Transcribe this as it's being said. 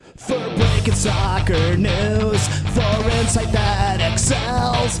breaking soccer news, for insight that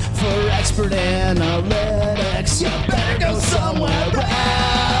excels, for expert analytics. You better go somewhere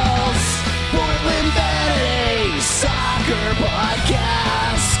else. Portland Vanity Soccer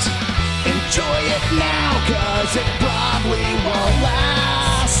Podcast. Enjoy it now, cause it probably won't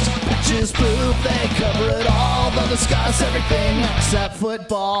last. Bitches poop, they cover it all. They'll discuss everything except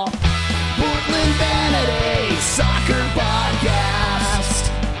football. Portland Vanity Soccer Podcast.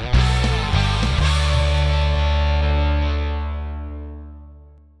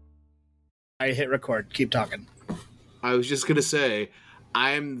 I hit record. Keep talking. I was just going to say,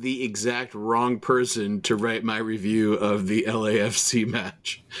 I'm the exact wrong person to write my review of the LAFC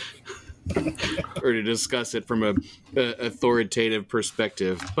match. Or to discuss it from a authoritative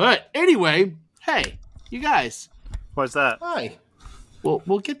perspective. But anyway, hey, you guys. What's that? Hi. Well,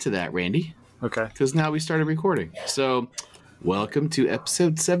 we'll get to that, Randy. Okay. Because now we started recording. So, welcome to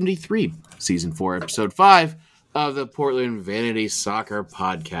episode 73, season 4, episode 5 of the Portland Vanity Soccer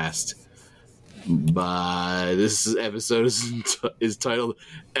Podcast. This episode is titled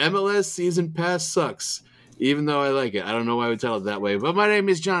MLS Season Pass Sucks. Even though I like it. I don't know why I would tell it that way. But my name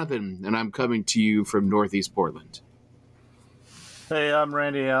is Jonathan, and I'm coming to you from Northeast Portland. Hey, I'm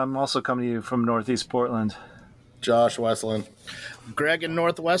Randy. I'm also coming to you from Northeast Portland. Josh Westland. Greg in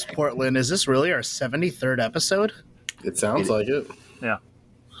Northwest Portland. Is this really our 73rd episode? It sounds like it. Yeah.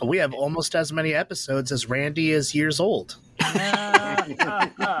 We have almost as many episodes as Randy is years old.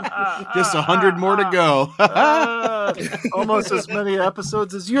 Just 100 more to go. Almost as many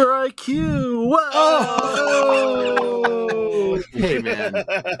episodes as your IQ. Whoa! Oh! Hey, man.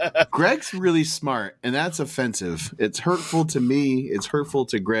 Greg's really smart, and that's offensive. It's hurtful to me. It's hurtful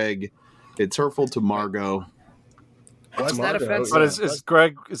to Greg. It's hurtful to Margot. Was that offensive? But is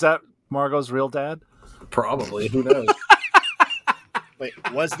Greg, is that Margot's real dad? Probably. Who knows? Wait,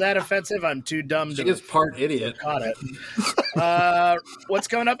 was that offensive? I'm too dumb She to is part idiot. caught it. What's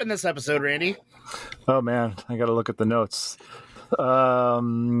coming up in this episode, Randy? Oh, man. I got to look at the notes.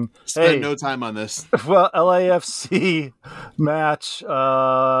 Spend no time on this. Well, LAFC match,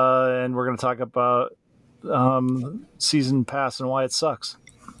 and we're going to talk about season pass and why it sucks.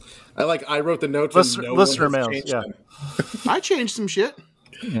 I wrote the notes. Listener mails, yeah. I changed some shit.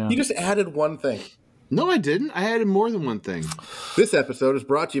 Yeah. You just added one thing. No, I didn't. I added more than one thing. This episode is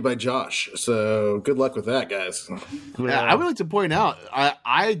brought to you by Josh. So good luck with that, guys. Yeah, I would like to point out,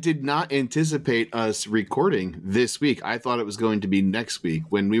 I did not anticipate us recording this week. I thought it was going to be next week.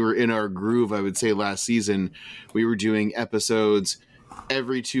 When we were in our groove, I would say last season, we were doing episodes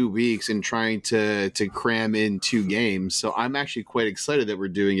every 2 weeks and trying to cram in 2 games. So I'm actually quite excited that we're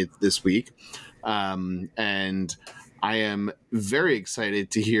doing it this week. And I am very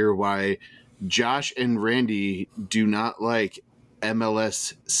excited to hear why Josh and Randy do not like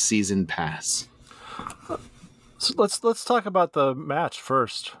MLS Season Pass. So let's talk about the match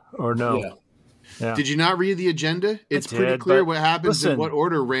first, or no? Yeah. Yeah. Did you not read the agenda? It's did, pretty clear but what happens listen. in what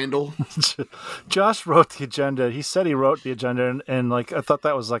order, Randall. Josh wrote the agenda. He said he wrote the agenda, and like I thought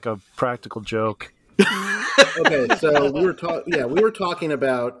that was like a practical joke. Okay, so we were talking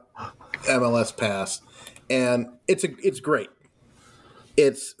about MLS Pass, and it's great.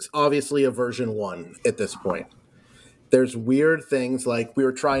 It's obviously a version 1 at this point. There's weird things like we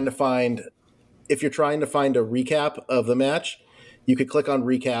were trying to find. If you're trying to find a recap of the match, you could click on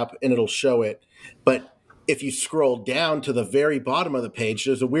recap and it'll show it. But if you scroll down to the very bottom of the page,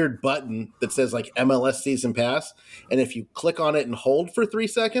 there's a weird button that says like MLS Season Pass. And if you click on it and hold for 3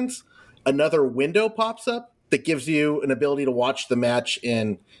 seconds, another window pops up that gives you an ability to watch the match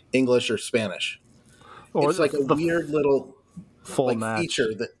in English or Spanish. Or it's like a weird little full match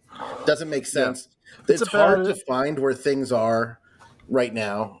feature that doesn't make sense. Yeah. It's hard to find where things are right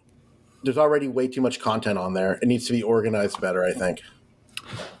now. There's already way too much content on there. It needs to be organized better, I think.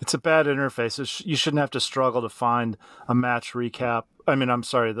 It's a bad interface. You shouldn't have to struggle to find a match recap. I mean, I'm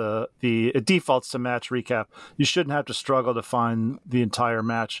sorry, it defaults to match recap. You shouldn't have to struggle to find the entire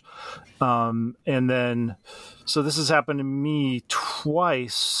match. And then, so this has happened to me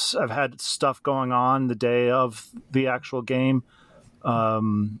twice. I've had stuff going on the day of the actual game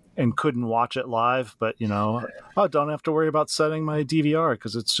and couldn't watch it live. But, I don't have to worry about setting my DVR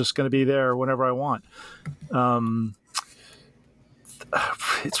because it's just going to be there whenever I want.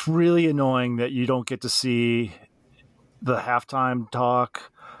 It's really annoying that you don't get to see the halftime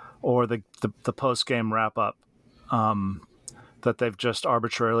talk or the post-game wrap-up, that they've just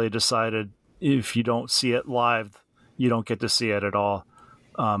arbitrarily decided if you don't see it live, you don't get to see it at all.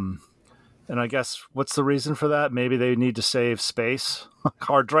 And I guess what's the reason for that? Maybe they need to save space,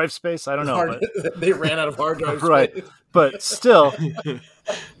 hard drive space. I don't know. They ran out of hard drive space. Right. But still,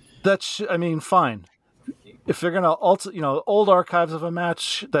 I mean, fine. If they're going to old archives of a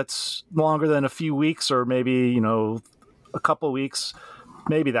match that's longer than a few weeks or maybe, a couple weeks,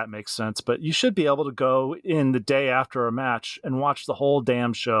 maybe that makes sense. But you should be able to go in the day after a match and watch the whole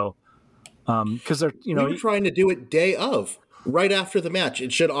damn show. Because they're, we were trying to do it day of, right after the match.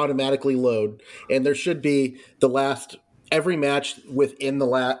 It should automatically load, and there should be every match within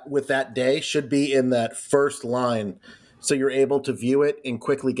with that day should be in that first line, so you're able to view it and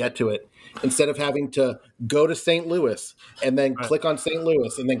quickly get to it instead of having to go to St. Louis and then click on St.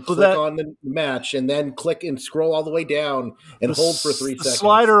 Louis and then click on the match and then click and scroll all the way down and hold for 3 seconds. The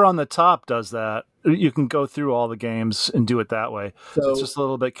slider on the top does that. You can go through all the games and do it that way. So it's just a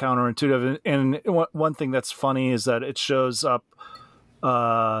little bit counterintuitive. And one thing that's funny is that it shows up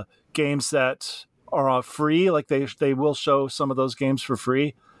games that are free. Like they will show some of those games for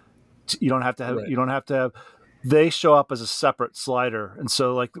free. You don't have to have. Right. You don't have to have. They show up as a separate slider, and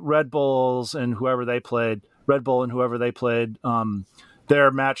so like Red Bull and whoever they played, their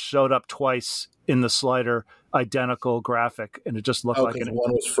match showed up twice in the slider, identical graphic, and it just looked like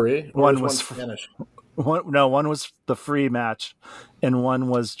one was free. One was finished. One was the free match, and one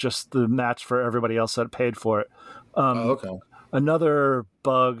was just the match for everybody else that paid for it. Another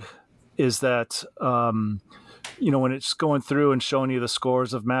bug is that when it's going through and showing you the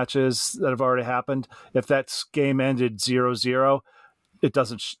scores of matches that have already happened, if that game ended 0-0, it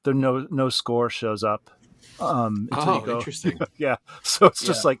doesn't. No score shows up. Interesting. Yeah, so it's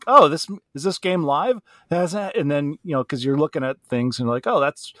just like, is this game live? Has that? And then because you're looking at things and you're like,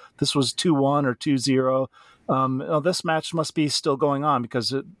 this was 2-1 or 2-0. This match must be still going on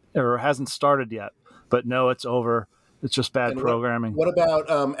because it hasn't started yet. But no, it's over. It's just bad programming. What about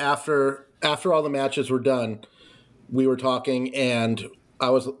after all the matches were done? We were talking, and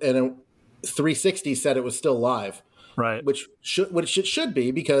 360 said it was still live, right? Which it should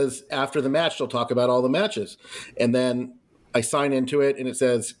be, because after the match they'll talk about all the matches, and then I sign into it and it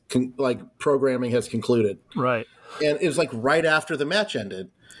says programming has concluded, right? And it was like right after the match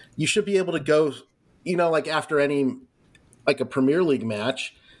ended. You should be able to go, like after any a Premier League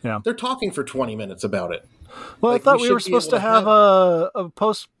match, they're talking for 20 minutes about it. Well, I thought we were supposed to have a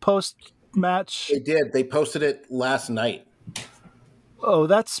post match. They did. They posted it last night. Oh,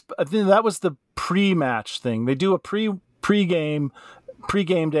 I think that was the pre-match thing. They do a pre-game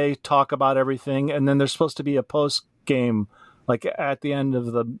day talk about everything, and then there's supposed to be a post-game, like at the end of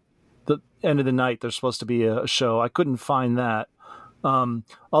the end of the night. There's supposed to be a show. I couldn't find that.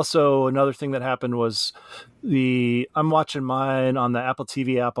 Also, another thing that happened was I'm watching mine on the Apple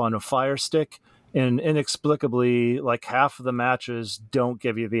TV app on a Fire Stick. And inexplicably, like half of the matches don't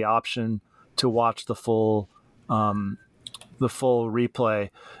give you the option to watch the full replay.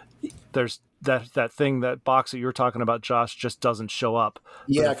 There's that thing, that box that you're talking about, Josh, just doesn't show up.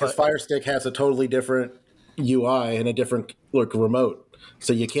 Yeah, because Fire Stick has a totally different UI and a different remote,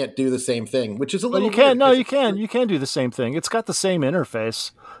 so you can't do the same thing. Which is a little. You can. No, you can. You can do the same thing. It's got the same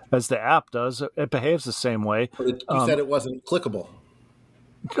interface as the app does. It behaves the same way. But you said it wasn't clickable.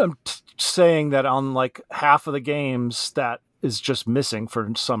 I'm saying that on like half of the games that is just missing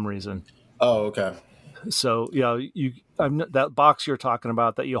for some reason. Oh, okay. So that box you're talking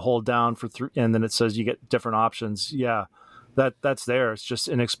about that you hold down for 3, and then it says you get different options. Yeah, that's there. It's just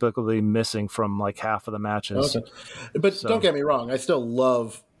inexplicably missing from like half of the matches. Okay. But don't get me wrong. I still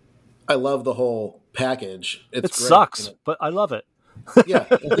love the whole package. It great, sucks, but I love it. Yeah,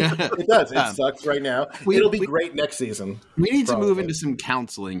 it does. It sucks right now. It'll be great next season. We need to move into some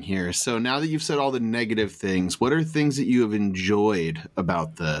counseling here. So now that you've said all the negative things, what are things that you have enjoyed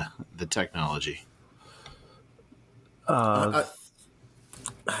about the technology?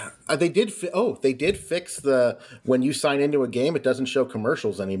 They did fix when you sign into a game, it doesn't show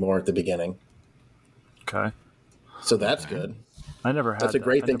commercials anymore at the beginning. Okay, so that's good. I never had. That's a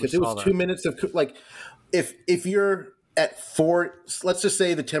great thing, because it was 2 minutes of if you're at 4, let's just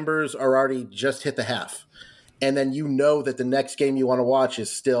say the Timbers are already just hit the half, and then that the next game you want to watch is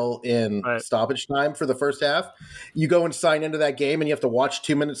still in stoppage time for the first half. You go and sign into that game, and you have to watch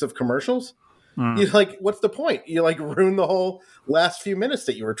 2 minutes of commercials. You're like, what's the point? You ruin the whole last few minutes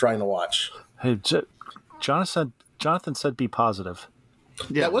that you were trying to watch. Hey, Jonathan said be positive.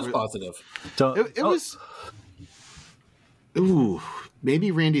 Yeah, that was positive. It was. Ooh.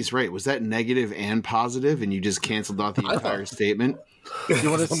 Maybe Randy's right. Was that negative and positive, and you just canceled out the entire statement?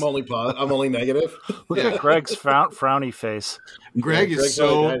 I'm only negative. Look at Greg's frowny face. Greg is Greg's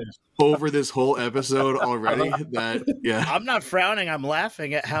so really over this whole episode already that I'm not frowning. I'm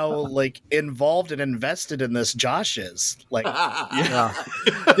laughing at how involved and invested in this Josh is. Didn't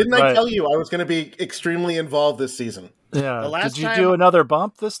I tell you I was going to be extremely involved this season? Yeah. last Did you time- do another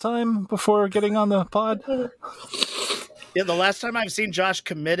bump this time before getting on the pod? Yeah, the last time I've seen Josh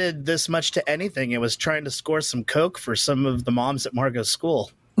committed this much to anything, it was trying to score some coke for some of the moms at Margot's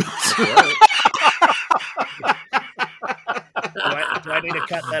school. Do I need to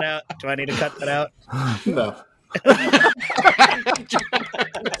cut that out? Do I need to cut that out? No.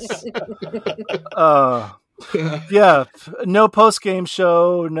 Yeah, no post game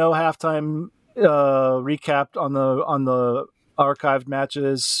show, no halftime recap on the archived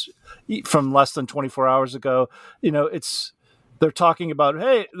matches from less than 24 hours ago. They're talking about,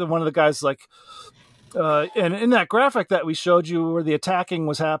 hey, one of the guys and in that graphic that we showed you where the attacking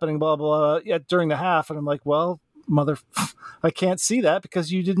was happening, blah blah, during the half, and I'm like, well, I can't see that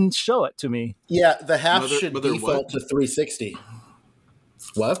because you didn't show it to me. Yeah, the half should mother default what? to 360.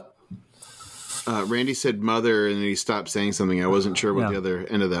 What? Randy said mother, and then he stopped saying something. I wasn't sure what Yeah. the other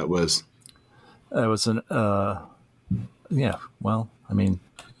end of that was. It was an well, I mean,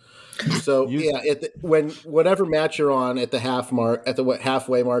 So when whatever match you're on at the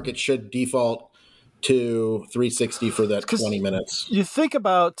halfway mark, it should default to 360 for that 20 minutes. you think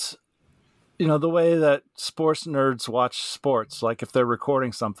about the way that sports nerds watch sports. Like if they're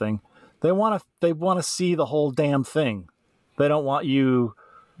recording something, they want to see the whole damn thing. They don't want you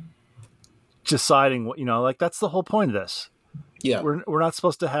deciding what that's the whole point of this. Yeah. We're not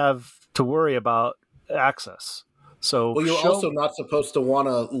supposed to have to worry about access. So Well, you're also not supposed to want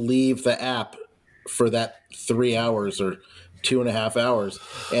to leave the app for that 3 hours or 2.5 hours.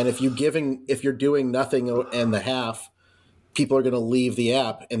 And if you're doing nothing in the half, people are going to leave the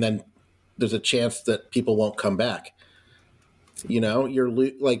app, and then there's a chance that people won't come back.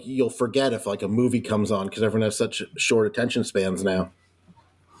 You'll forget if a movie comes on because everyone has such short attention spans now.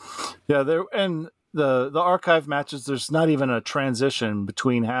 Yeah, the archive matches, there's not even a transition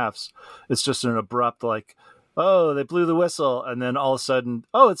between halves. It's just an abrupt oh, they blew the whistle, and then all of a sudden,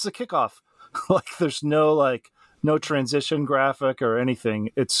 oh, it's the kickoff. There's no transition graphic or anything.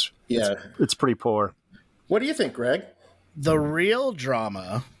 It's pretty poor. What do you think, Greg? The real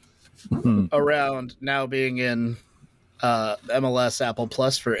drama around now being in MLS Apple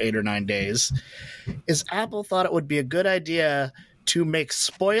Plus for 8 or 9 days is Apple thought it would be a good idea to make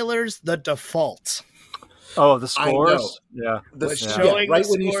spoilers the default. Oh, the scores? Yeah. Right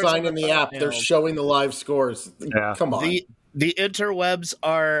when you sign in the app, they're showing the live scores. Yeah. Come on. The interwebs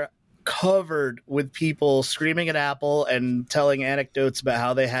are covered with people screaming at Apple and telling anecdotes about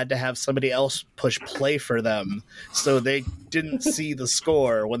how they had to have somebody else push play for them so they didn't see the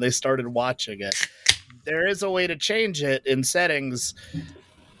score when they started watching it. There is a way to change it in settings,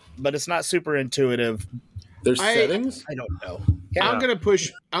 but it's not super intuitive. There's settings? I don't know. Yeah. I'm gonna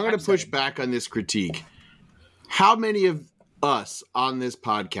push back on this critique. How many of us on this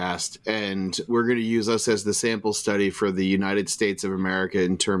podcast, and we're going to use us as the sample study for the United States of America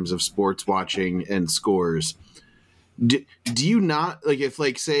in terms of sports watching and scores, do you not, if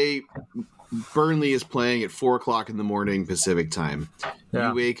say Burnley is playing at 4:00 in the morning Pacific time,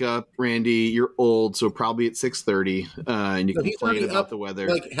 you wake up, Randy, you're old, so probably at 6:30, and you complain about the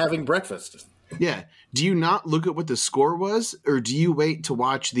weather, having breakfast. Yeah. Do you not look at what the score was, or do you wait to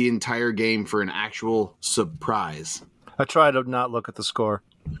watch the entire game for an actual surprise? I try to not look at the score.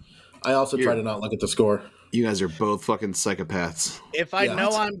 I also try to not look at the score. You guys are both fucking psychopaths. If I know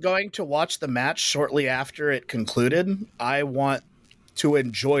I'm going to watch the match shortly after it concluded, I want to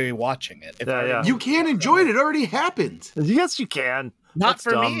enjoy watching it. You can't enjoy it. It already happened. Yes, you can. Not That's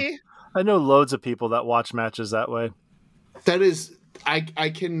for dumb. me. I know loads of people that watch matches that way. That is... I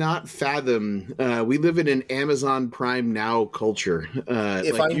cannot fathom. We live in an Amazon Prime Now culture.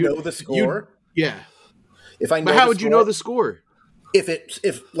 If I know the score, If I know, but how would you know the score? If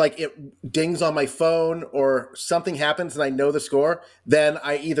it dings on my phone or something happens and I know the score, then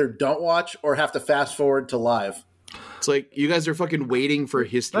I either don't watch or have to fast forward to live. It's like you guys are fucking waiting for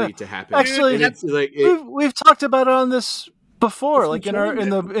history to happen. Actually, we've talked about it on this before,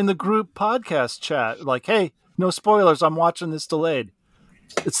 in the group podcast chat. Hey. No spoilers. I'm watching this delayed.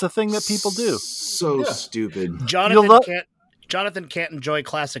 It's the thing that people do. So stupid. Jonathan can't enjoy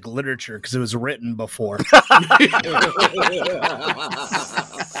classic literature because it was written before.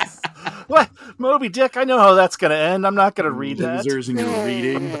 What? Moby Dick? I know how that's going to end. I'm not going to read that. Losers in your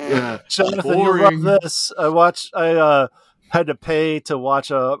reading. Jonathan, you love this. had to pay to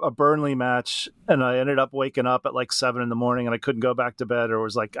watch a Burnley match, and I ended up waking up at like 7 a.m. and I couldn't go back to bed, or it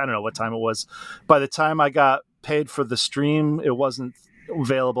was like, I don't know what time it was. By the time I got paid for the stream, it wasn't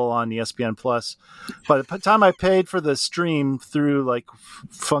available on ESPN Plus. By the time I paid for the stream through like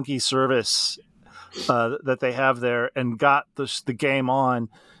funky service that they have there and got the game on,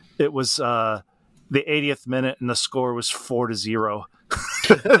 it was the 80th minute and the score was 4-0.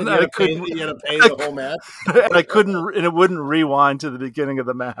 And you had to pay the whole match. And I couldn't, and it wouldn't rewind to the beginning of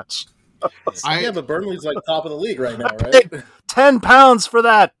the match. Yeah, but Burnley's like top of the league right now, I right? paid £10 for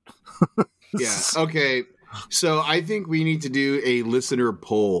that. Yeah. Okay. So I think we need to do a listener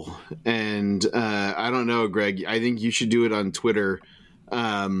poll, and I don't know, Greg. I think you should do it on Twitter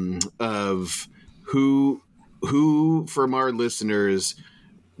of who from our listeners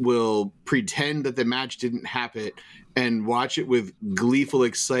will pretend that the match didn't happen and watch it with gleeful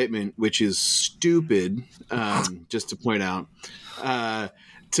excitement, which is stupid. Just to point out,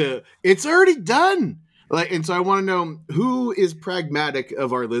 it's already done. And so I want to know who is pragmatic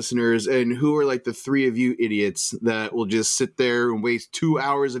of our listeners and who are like the three of you idiots that will just sit there and waste 2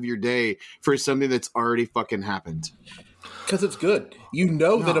 hours of your day for something that's already fucking happened. Because it's good. You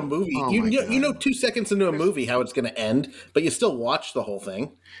know that a movie, you know 2 seconds into a movie how it's going to end, but you still watch the whole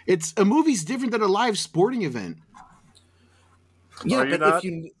thing. A movie's different than a live sporting event. Yeah, Are you but not if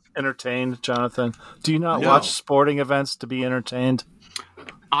you entertained, Jonathan? Do you not No. watch sporting events to be entertained?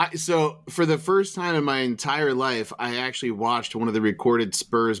 So for the first time in my entire life, I actually watched one of the recorded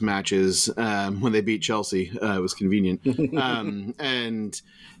Spurs matches when they beat Chelsea. It was convenient. And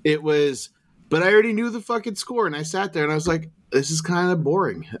it was, but I already knew the fucking score, and I sat there and I was like, this is kind of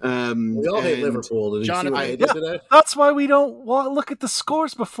boring. we all hate Liverpool. Did you see what they did today? That's why we don't look at the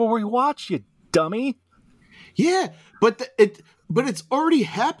scores before we watch, you dummy. Yeah, but it's already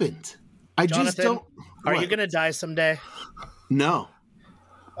happened. I Jonathan, just don't. Are you What? going to die someday? No.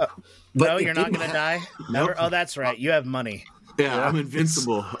 No, it you're not didn't going to die? Nope. Never? Oh, that's right. You have money. Yeah, I'm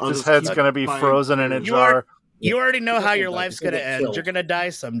invincible. I'll His just head's keep going to be buying- frozen in a You jar. You already know how your You're life's gonna going to get end. killed. You're going to die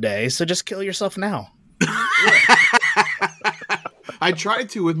someday, so just kill yourself now. I tried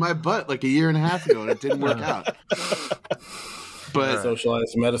to with my butt like a year and a half ago, and it didn't work out. But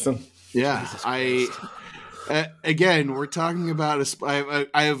Socialized medicine. yeah, again, we're talking about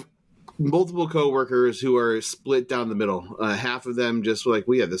I have multiple coworkers who are split down the middle. Half of them just like,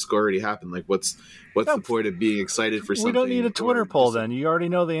 well, yeah, this already happened. Like, what's the point of being excited for We something? don't need a Twitter Or poll just- then. You already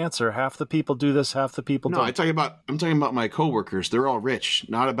know the answer. Half the people do this, half the people No, don't. I'm talking about my coworkers. They're all rich,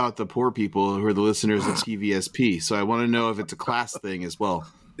 not about the poor people who are the listeners of TVSP. So I want to know if it's a class thing as well.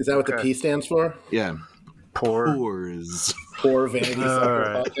 Is that what the P stands for? Yeah, Poor. poors. Poor Vanity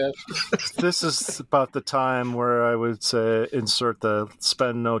Sucker right. Podcast. This is about the time where I would say insert the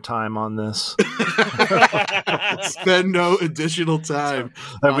spend no time on this. Spend no additional time.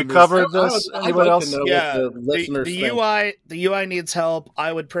 Have we on this. covered this? I'd Anyone like else? to know Yeah, what the listeners the think. UI needs help.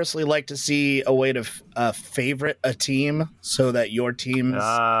 I would personally like to see a way to favorite a team so that your team's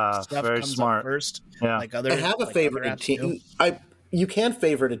stuff very comes smart. up first. Yeah. Like other, I have a like favorite other apps do. team. You can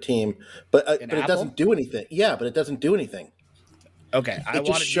favorite a team, but it Apple? doesn't do anything. Yeah, but it doesn't do anything. Okay, I just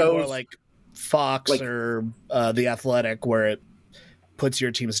want to do more shows- like Fox like- or The Athletic, where it puts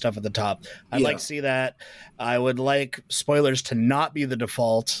your team stuff at the top. I'd Yeah. like to see that. I would like spoilers to not be the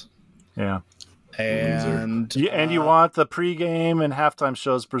default, Yeah. and You want the pregame and halftime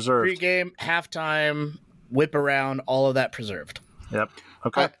shows preserved. pregame, halftime, whip around, all of that preserved. Yep.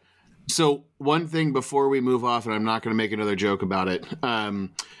 Okay. So one thing before we move off, and I'm not going to make another joke about it.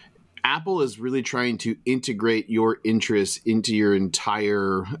 Apple is really trying to integrate your interests into your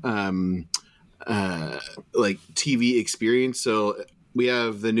entire like TV experience. So we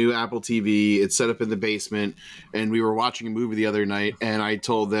have the new Apple TV. It's set up in the basement, and we were watching a movie the other night, and I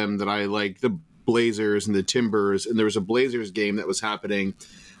told them that I like the Blazers and the Timbers, and there was a Blazers game that was happening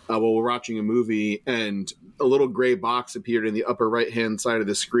while we're watching a movie, and a little gray box appeared in the upper right-hand side of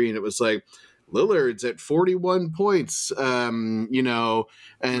the screen. It was like, Lillard's at 41 points, and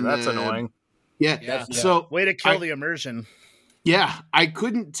That's annoying. Yeah. Yeah. So Way to kill I- the immersion. yeah, I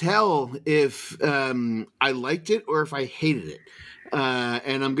couldn't tell if I liked it or if I hated it.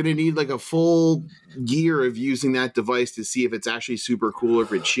 And I'm going to need like a full year of using that device to see if it's actually super cool or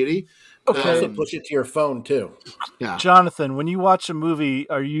if it's shitty. Also push it to your phone too. Yeah. Jonathan, when you watch a movie,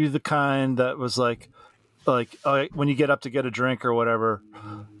 are you the kind that was like when you get up to get a drink or whatever,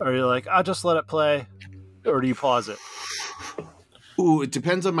 are you like, I'll just let it play, or do you pause it? Ooh, it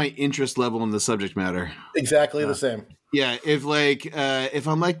depends on my interest level in the subject matter. Exactly the same. Yeah, if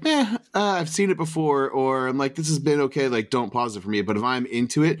I'm like, I've seen it before, or I'm like, this has been okay, like, don't pause it for me. But if I'm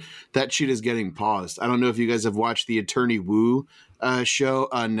into it, that shit is getting paused. I don't know if you guys have watched the Attorney Woo show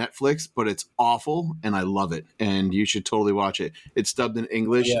on Netflix, but it's awful, and I love it, and you should totally watch it. It's dubbed in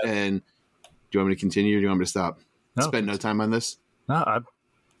English, and do you want me to continue, or do you want me to stop? No, Spend no time on this? No, I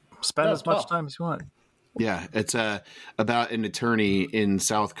spend as much time as you want. Yeah, it's about an attorney in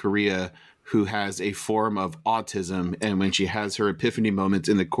South Korea who has a form of autism, and when she has her epiphany moments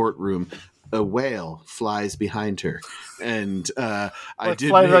in the courtroom, a whale flies behind her. And I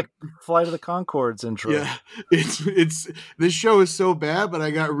did Fly to the Concords intro. Yeah, it's this show is so bad, but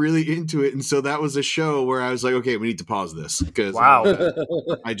I got really into it, and so that was a show where I was like, okay, we need to pause this because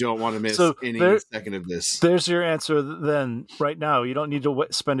I don't want to miss any second of this. There's your answer. Then right now, you don't need to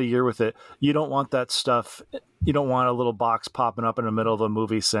spend a year with it. You don't want that stuff. You don't want a little box popping up in the middle of a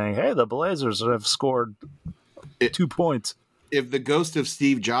movie saying, "Hey, the Blazers have scored 2 points." If the ghost of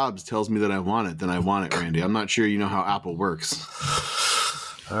Steve Jobs tells me that I want it, then I want it, Randy. I'm not sure you know how Apple works.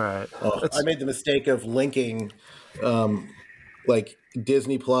 All right. I made the mistake of linking like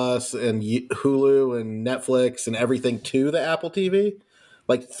Disney Plus and Hulu and Netflix and everything to the Apple TV,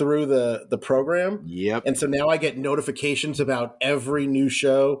 like through the program. Yep. And so now I get notifications about every new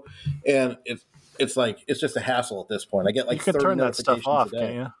show, and it's like it's just a hassle at this point. I get like you can 30 turn that stuff off, a day.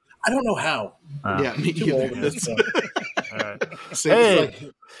 can't you? I don't know how. Yeah, me Too old at either. this point. All right. Hey,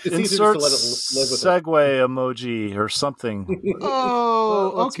 it's insert easier just to let it live with segue emoji or something.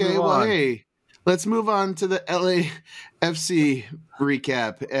 Oh, Let's okay. move Well, on. hey, let's move on to the LAFC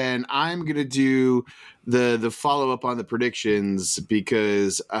recap, and I'm gonna do the follow up on the predictions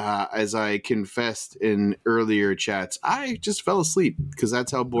because, as I confessed in earlier chats, I just fell asleep because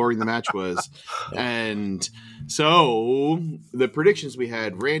that's how boring the match was, and so the predictions we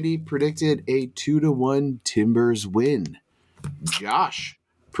had: Randy predicted a 2-1 Timbers win. Josh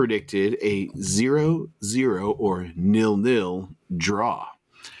predicted a 0-0 or 0-0 draw.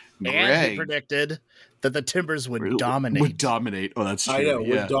 And he predicted that the Timbers would dominate. Would dominate. Oh, that's true. I know,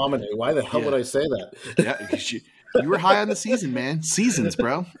 Yeah. would dominate. Why the hell would I say that? Yeah, 'cause you were high on the season, man. Seasons,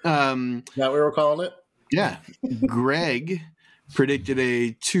 bro. That what we were calling it? Yeah. Greg predicted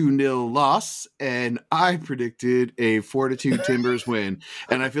a 2-0 loss, and I predicted a 4-2 Timbers win.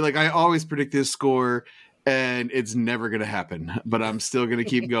 And I feel like I always predict this score, and it's never going to happen. But I'm still going to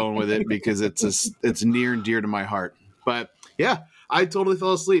keep going with it because it's near and dear to my heart. But yeah, I totally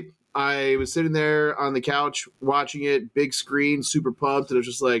fell asleep. I was sitting there on the couch watching it, big screen, super pumped, and it was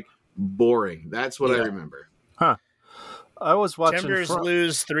just like boring. That's what I remember. Huh. I was watching Timbers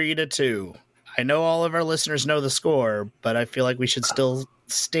lose 3-2. I know all of our listeners know the score, but I feel like we should still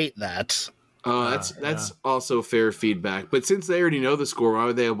state that. That's also fair feedback. But since they already know the score, why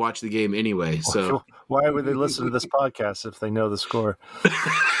would they have watched the game anyway? So why would they listen to this podcast if they know the score?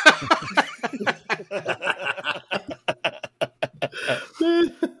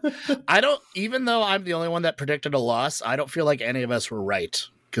 Even though I'm the only one that predicted a loss, I don't feel like any of us were right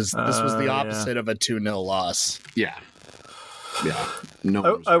because this was the opposite of a 2-0 loss. Yeah.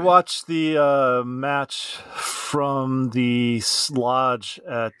 No, I watched the match from the lodge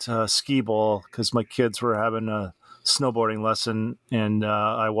at Ski Bowl because my kids were having a snowboarding lesson and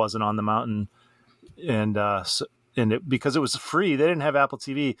I wasn't on the mountain. And because it was free, they didn't have Apple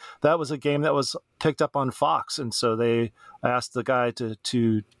TV. That was a game that was picked up on Fox, and so I asked the guy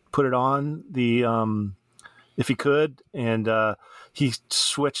to put it on if he could, and he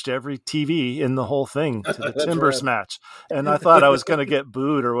switched every TV in the whole thing to the Timbers match. And I thought I was going to get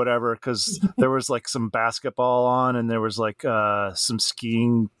booed or whatever because there was like some basketball on and there was like some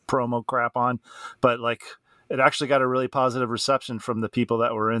skiing promo crap on, but like it actually got a really positive reception from the people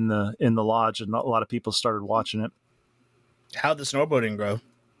that were in the lodge, and a lot of people started watching it. How'd the snowboarding grow?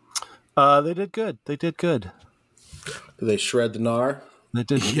 They did good. Do they shred the gnar? They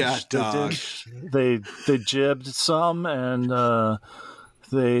did. Yeah, dog. They jibbed some and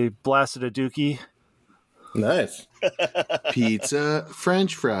they blasted a dookie. Nice. Pizza,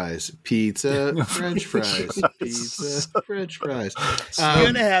 French fries. Pizza, French fries. Pizza, French fries. You're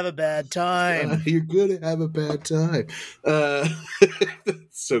gonna have a bad time. You're gonna have a bad time.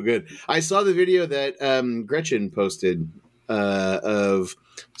 So good. I saw the video that Gretchen posted of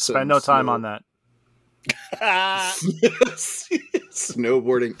Spend no time on that.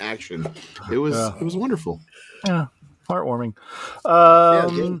 snowboarding action. It was wonderful. Yeah, heartwarming.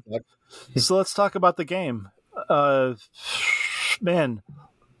 So let's talk about the game. Man,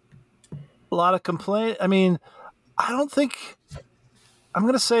 a lot of complaint. I mean, I don't think I'm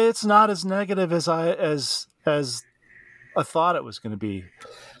going to say it's not as negative as I thought it was going to be.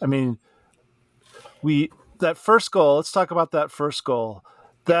 I mean, that first goal. Let's talk about that first goal.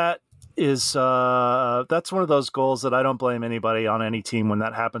 That is that's one of those goals that I don't blame anybody on any team when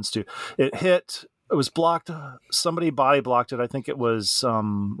that happens to. It was blocked. Somebody body blocked it. I think it was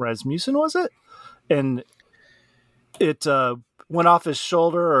Rasmussen, was it? And it went off his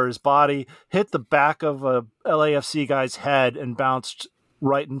shoulder or his body, hit the back of a LAFC guy's head and bounced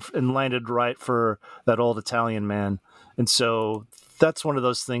right and landed right for that old Italian man. And so that's one of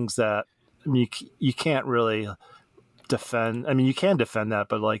those things that you can't really defend. I mean, you can defend that,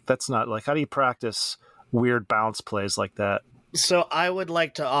 but like that's not like, how do you practice weird bounce plays like that? So I would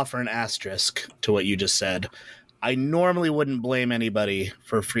like to offer an asterisk to what you just said. I normally wouldn't blame anybody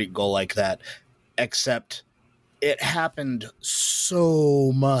for a freak goal like that, except it happened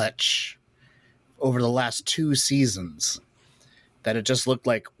so much over the last 2 seasons that it just looked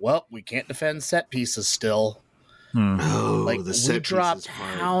like, well, we can't defend set pieces still. Oh, Like, the set we dropped pieces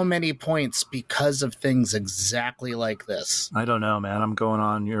part. how many points because of things exactly like this? I don't know, man. I'm going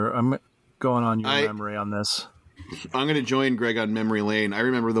on your memory on this. I'm going to join Greg on memory lane. I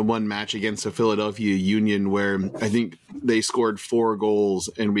remember the one match against the Philadelphia Union where I think they scored 4 goals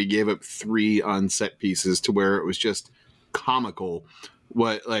and we gave up 3 on set pieces, to where it was just comical.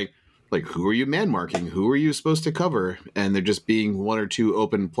 What, like who are you man marking? Who are you supposed to cover? And there just being 1 or 2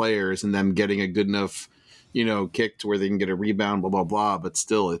 open players and them getting a good enough, kick to where they can get a rebound, blah, blah, blah. But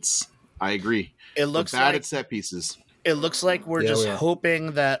still, I agree. It looks We're bad like at set pieces. It looks like we're just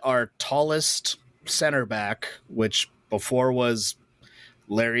hoping that our tallest center back, which before was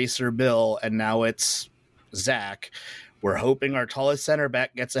Larry Sir Bill and now it's Zach, we're hoping our tallest center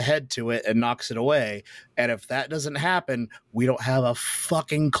back gets ahead to it and knocks it away. And if that doesn't happen, we don't have a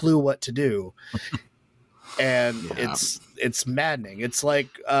fucking clue what to do. And it's maddening. It's like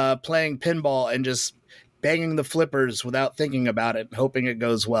playing pinball and just banging the flippers without thinking about it and hoping it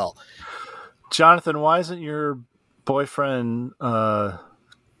goes well. Jonathan, why isn't your boyfriend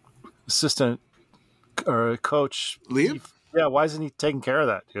assistant or coach Liam? Yeah, why isn't he taking care of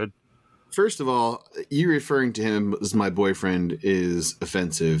that, dude? First of all, you referring to him as my boyfriend is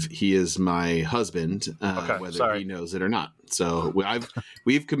offensive. He is my husband, whether he knows it or not. So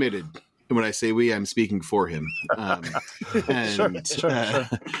we've committed. And when I say we, I'm speaking for him. Sure.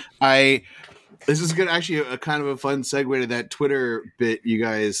 This is good. Actually, a kind of a fun segue to that Twitter bit.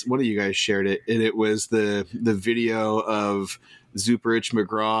 One of you guys shared it, and it was the video of Zuperich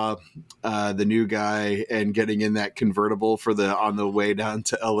McGraw, the new guy, and getting in that convertible on the way down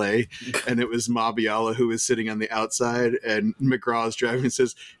to LA. And it was Mabiala who was sitting on the outside, and McGraw's driving and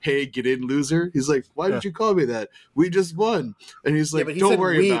says, "Hey, get in, loser." He's like, "Why did you call me that? We just won." And he's like, "Don't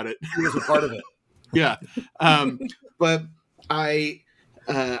worry about it." He was a part of it. Yeah. But I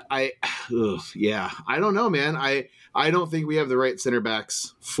don't know, man. I don't think we have the right center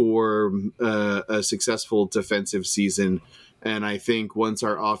backs for a successful defensive season. And I think once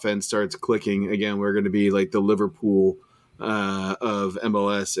our offense starts clicking again, we're going to be like the Liverpool of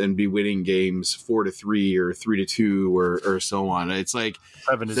MLS and be winning games 4-3 or 3-2 or so on. It's like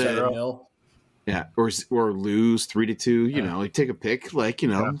 7-0. Yeah, or lose 3-2. Like take a pick.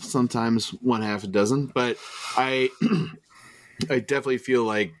 Sometimes one half a dozen. But I definitely feel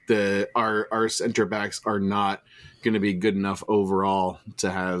like our center backs are not going to be good enough overall to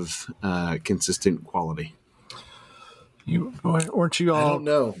have consistent quality. Weren't you all? I don't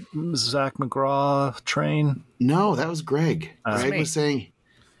know. Zach McGraw train? No, that was Greg. Greg me. was saying,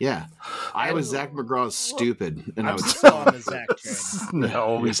 "Yeah, I was Zach McGraw's stupid," and I I'm was still on the Zach train.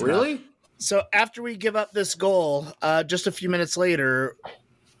 No, he's Really? not. So after we give up this goal, just a few minutes later,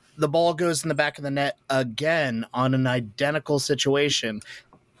 the ball goes in the back of the net again on an identical situation.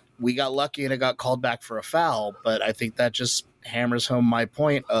 We got lucky and it got called back for a foul, but I think that just hammers home my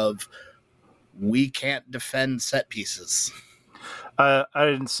point of we can't defend set pieces. I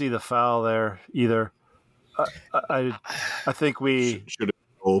didn't see the foul there either. I think we should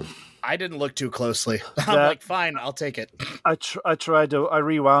have. I didn't look too closely. I'm like, fine, I'll take it. I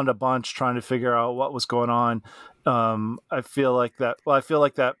rewound a bunch trying to figure out what was going on. I feel like that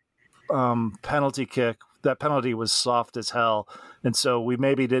penalty kick, that penalty was soft as hell. And so we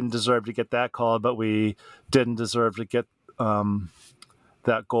maybe didn't deserve to get that call, but we didn't deserve to get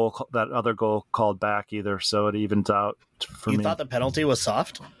that other goal called back either. So it evens out for me. You thought the penalty was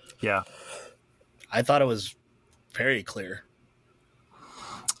soft? Yeah. I thought it was very clear.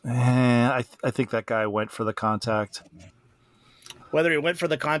 I think that guy went for the contact. Whether he went for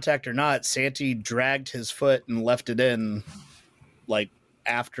the contact or not, Santi dragged his foot and left it in like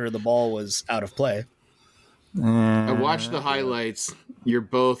after the ball was out of play. I watched the highlights. You're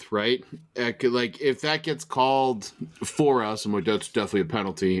both right. Like if that gets called for us, I'm like, that's definitely a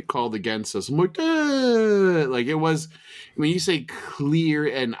penalty. Called against us, I'm like, like it was when you say clear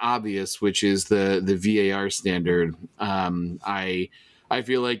and obvious, which is the VAR standard, I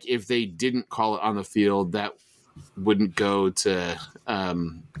feel like if they didn't call it on the field, that wouldn't go to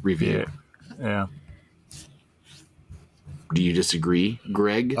review. Yeah. Do you disagree,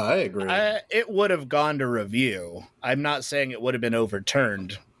 Greg? I agree. It would have gone to review. I'm not saying it would have been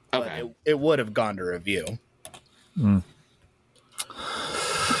overturned, but Okay. it would have gone to review.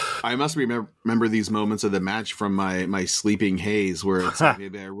 I must remember these moments of the match from my sleeping haze where it's like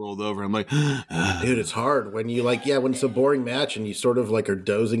maybe I rolled over. I'm like, Dude, it's hard when you when it's a boring match and you sort of are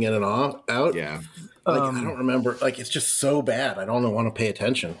dozing in and out. yeah. I don't remember. It's just so bad. I don't want to pay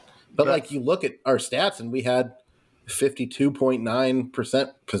attention. But you look at our stats and we had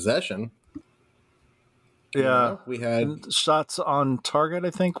 52.9% possession. Yeah. We had And shots on target, I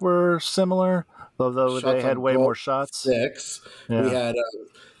think, were similar, although shots they had on way goal, more shots. 6. Yeah. We had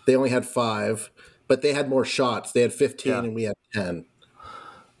they only had 5, but they had more shots. They had 15 and we had 10.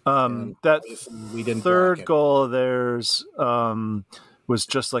 That We didn't third block it. goal of theirs was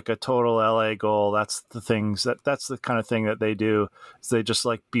just like a total LA goal. That's the things that's the kind of thing that they do. Is they just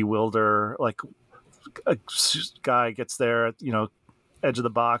bewilder, a guy gets there at, edge of the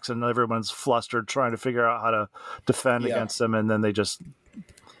box and everyone's flustered trying to figure out how to defend against them, and then they just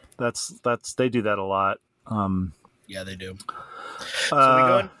they do that a lot. Yeah, they do.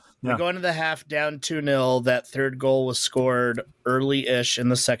 So we yeah. go into the half down 2-0. That third goal was scored early-ish in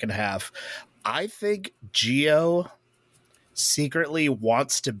the second half. I think Gio secretly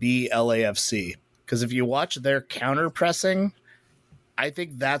wants to be LAFC, because if you watch their counter pressing, I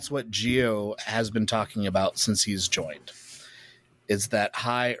think that's what Gio has been talking about since he's joined. Is that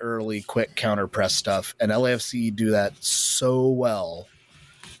high, early, quick counter press stuff, and LAFC do that so well.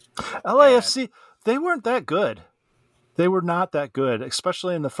 LAFC, they weren't that good. They were not that good,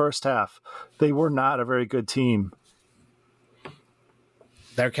 especially in the first half. They were not a very good team.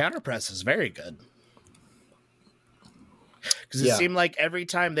 Their counter press is very good. Because it seemed like every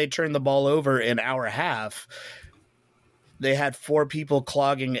time they turned the ball over in our half, they had 4 people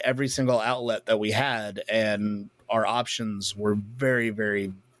clogging every single outlet that we had, and our options were very,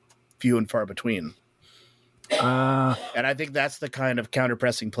 very few and far between. And I think that's the kind of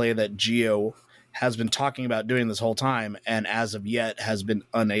counter-pressing play that Gio has been talking about doing this whole time, and as of yet has been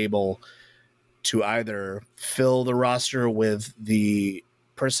unable to either fill the roster with the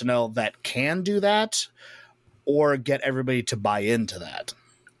personnel that can do that or get everybody to buy into that.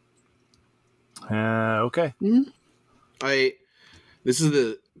 Okay. This is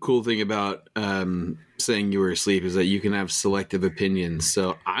the cool thing about saying you were asleep, is that you can have selective opinions.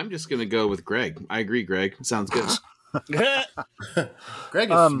 So I'm just going to go with Greg. I agree, Greg. Sounds good.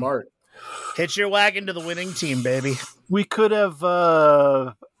 Greg is smart. Hitch your wagon to the winning team, baby. We could have,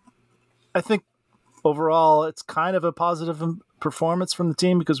 I think overall it's kind of a positive performance from the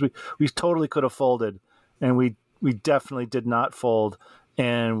team, because we totally could have folded, and we definitely did not fold,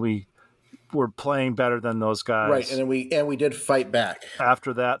 and we were playing better than those guys. Right, and then we did fight back.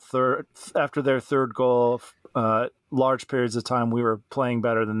 After their third goal, large periods of time we were playing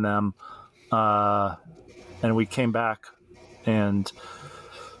better than them, and we came back, and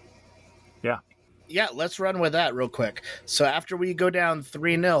Yeah, let's run with that real quick. So after we go down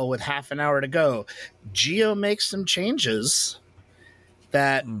 3-0 with half an hour to go, Gio makes some changes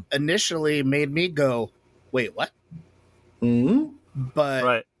that initially made me go, wait, what? Mm-hmm. But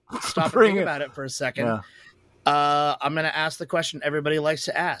right. stop and think about it for a second. Yeah. I'm going to ask the question everybody likes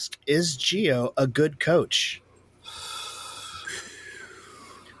to ask. Is Gio a good coach?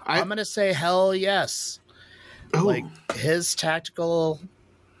 I'm going to say hell yes. Like his tactical...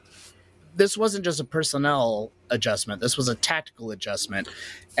 This wasn't just a personnel adjustment. This was a tactical adjustment,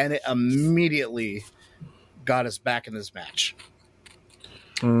 and it immediately got us back in this match.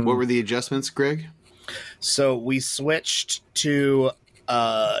 What were the adjustments, Greg? So we switched to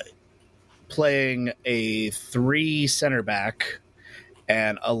playing a 3 center back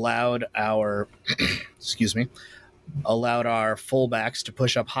and allowed our allowed our fullbacks to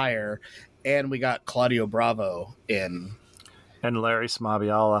push up higher, and we got Claudio Bravo in. And Larry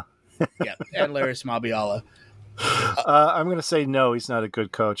Smabiala. Yeah, and Larry Smabiala. I'm going to say no, he's not a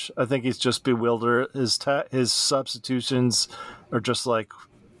good coach. I think he's just bewildered. His substitutions are just I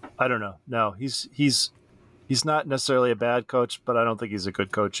don't know. No, he's not necessarily a bad coach, but I don't think he's a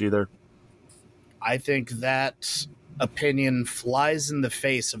good coach either. I think that opinion flies in the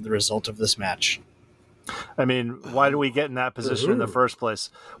face of the result of this match. I mean, why did we get in that position in the first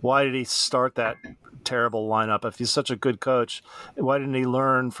place? Why did he start that terrible lineup? If he's such a good coach, why didn't he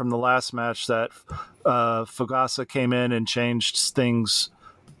learn from the last match that Fogasa came in and changed things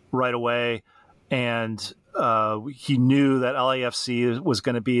right away, and he knew that LAFC was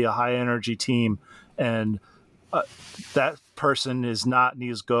going to be a high energy team, and that person is not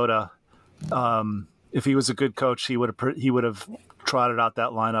Niezgoda. If he was a good coach, he would have trotted out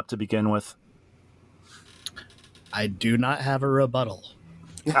that lineup to begin with. I do not have a rebuttal.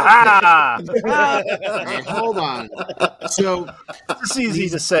 Hey, hold on. So It's easy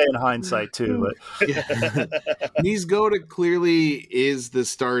to say in hindsight too, but Niezgoda clearly is the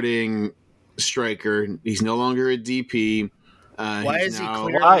starting striker. He's no longer a DP. Why is he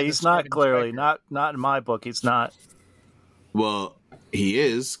clearly why? the He's not starting clearly striker? not in my book. He's not. Well, he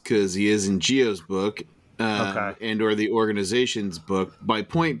is, because he is in Gio's book, Okay. and or the organization's book. My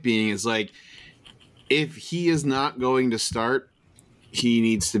point being is, like, if he is not going to start, he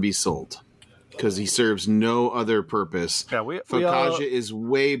needs to be sold because he serves no other purpose. Yeah, we all, Focaja is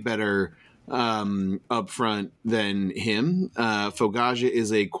way better up front than him. Focaja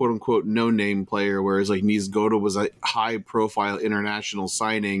is a quote unquote no name player, whereas like Niezgoda was a high profile international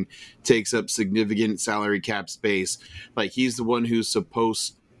signing, takes up significant salary cap space. Like, he's the one who's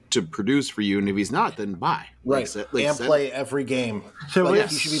supposed to produce for you, and if he's not, then bye. Right. And play every game. So Like, we- you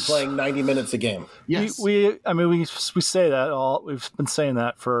should be playing 90 minutes a game. Yes. we say that all. We've been saying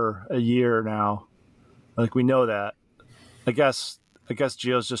that for a year now. Like, we know that. I guess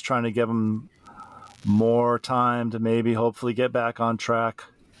Gio's just trying to give him more time to maybe hopefully get back on track.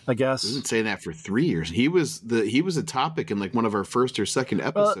 I guess. We've been saying that for 3 years. He was a topic in like one of our first or second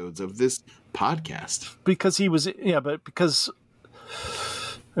episodes of this podcast. Because he was,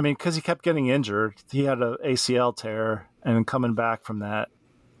 because he kept getting injured. He had an ACL tear, and coming back from that,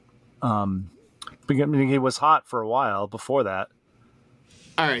 he was hot for a while before that.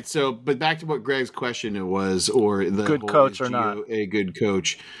 All right, so but back to what Greg's question was, or the Good whole, coach is or Gio not? a good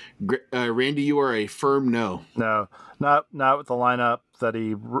coach? Randy, you are a firm no. No, not with the lineup that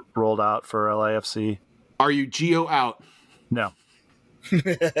he rolled out for LAFC. Are you Gio out? No.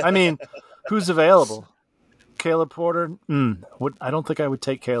 I mean, who's available? Caleb Porter? I don't think I would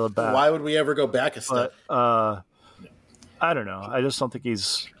take Caleb back. Why would we ever go back a step? But I don't know. I just don't think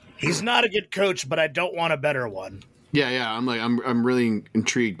he's. He's not a good coach, but I don't want a better one. Yeah. I'm really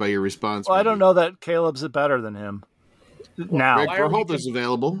intrigued by your response. Well, I Randy. don't know that Caleb's better than him now. Greg Why are we Berhalter's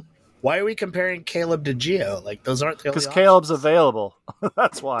available. Why are we comparing Caleb to Gio? Like, those aren't the only Because options. Caleb's available.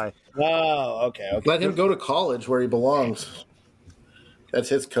 That's why. Oh, okay. Let him go to college where he belongs. That's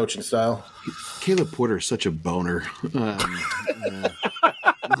his coaching style. Caleb Porter is such a boner. All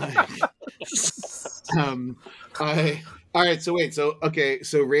right.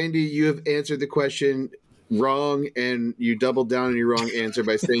 So Randy, you have answered the question wrong, and you doubled down on your wrong answer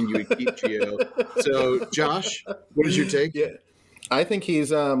by saying you would keep Gio. So, Josh, what is your take? Yeah, I think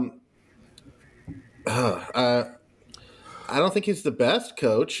he's. I don't think he's the best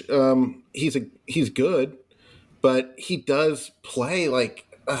coach. He's good, but he does play like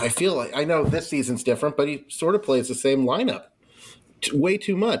I feel like I know this season's different, but he sort of plays the same lineup way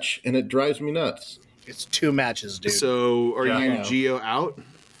too much, and it drives me nuts. It's 2 matches, dude. So, are Yeah, you I know. Gio out?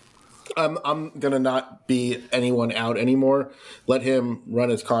 I'm gonna not be anyone out anymore. Let him run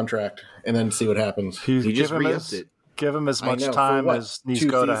his contract, and then see what happens. He just re-upped it. Give him as I much know, for time what, as 2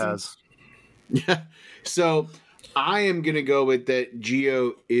 Niezgoda seasons? has. Yeah. So I am going to go with that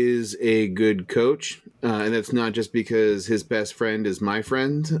Gio is a good coach. And that's not just because his best friend is my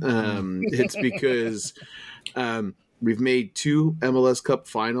friend. It's because we've made 2 MLS Cup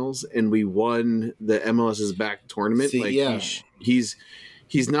finals and we won the MLS's back tournament. See, yeah. He's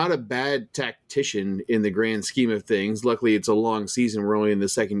not a bad tactician in the grand scheme of things. Luckily, it's a long season. We're only in the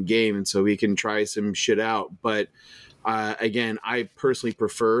second game, and so we can try some shit out. But again, I personally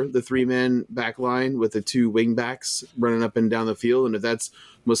prefer the 3-man back line with the 2 wing backs running up and down the field. And if that's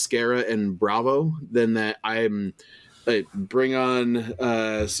Mosquera and Bravo, then that I'm bring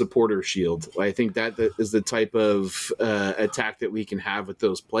on supporter shield. I think that is the type of attack that we can have with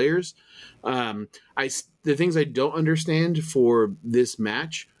those players. The things I don't understand for this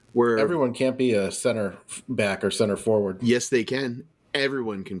match were Everyone can't be a center back or center forward. yes, they can.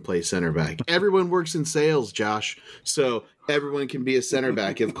 Everyone can play center back. Everyone works in sales, Josh. So everyone can be a center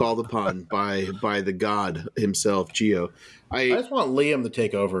back if called upon by the god himself, Gio. I just want Liam to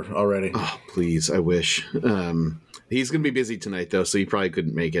take over already. Oh, please, I wish. He's going to be busy tonight, though, so he probably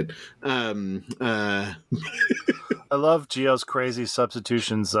couldn't make it. I love Gio's crazy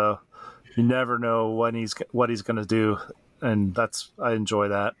substitutions, though. You never know what he's going to do, and I enjoy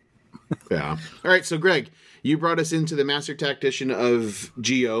that. Yeah. All right, so Greg, you brought us into the master tactician of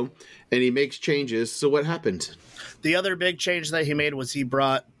Gio, and he makes changes. So what happened? The other big change that he made was he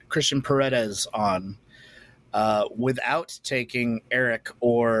brought Christian Paredes on without taking Eric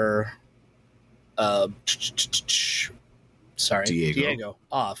or sorry, Diego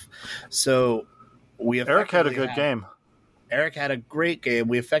off. So we Eric had a effectively good game. Eric had a great game.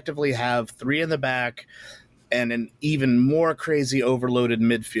 We effectively have 3 in the back and an even more crazy overloaded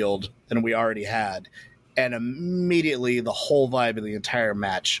midfield than we already had. And immediately the whole vibe of the entire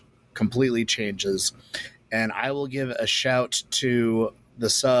match completely changes. And I will give a shout to the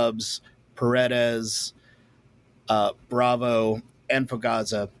subs, Paredes, Bravo, and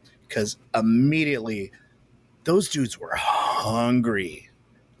Pagaza, because immediately those dudes were hungry.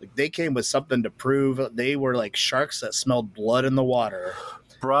 Like, they came with something to prove. They were like sharks that smelled blood in the water.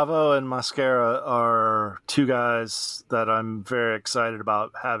 Bravo and Mascara are 2 guys that I'm very excited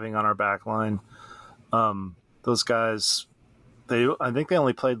about having on our back line. Those guys, I think they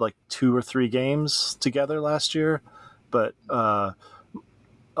only played like 2 or 3 games together last year, but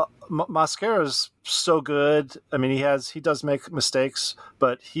Mascara's so good. I mean, he does make mistakes,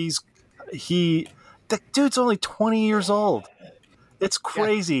 but the dude's only 20 years old. It's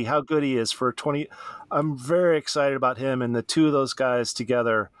crazy how good he is for 20. I'm very excited about him, and the 2 of those guys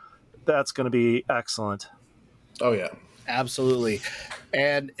together, that's going to be excellent. Oh, yeah. Absolutely.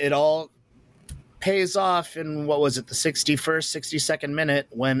 And it all pays off in, what was it, the 61st, 62nd minute,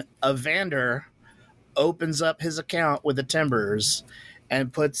 when Evander opens up his account with the Timbers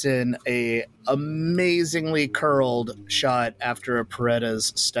and puts in a amazingly curled shot after a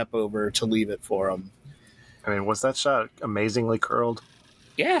Paredes step over to leave it for him. I mean, was that shot amazingly curled?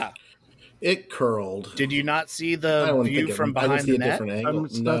 Yeah. It curled. Did you not see I the wouldn't view think from I behind see the a net? different angle.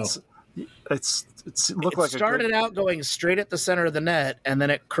 No. It looked It like started out going straight at the center of the net, and then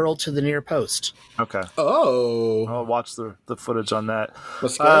it curled to the near post. Okay. Oh. I'll watch the footage on that.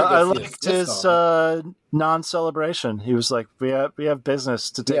 Mascara I gets the liked assist his on it. non-celebration. He was like, "We have business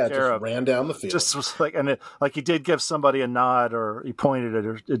to take Yeah, care just of." ran down the field. Just was like, and like he did give somebody a nod, or he pointed it,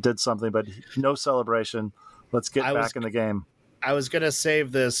 or it did something, but no celebration. Let's get back in the game. I was going to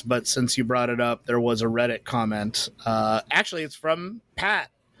save this, but since you brought it up, there was a Reddit comment. Actually, it's from Pat.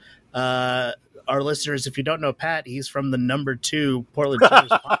 Our listeners, if you don't know Pat, he's from the number 2 Portland Timbers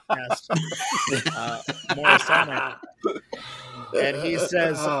podcast, Morrisana. And he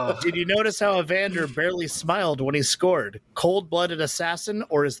says, did you notice how Evander barely smiled when he scored? Cold-blooded assassin,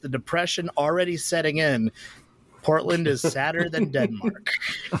 or is the depression already setting in? Portland is sadder than Denmark.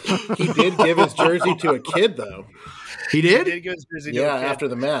 He did give his jersey to a kid, though. He He did? did give his jersey to Yeah, a kid. after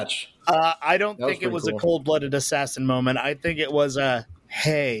the match. I don't That was think it pretty was cool. a cold-blooded assassin moment. I think it was a,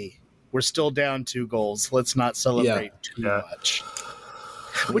 hey, we're still down 2 goals. Let's not celebrate too much.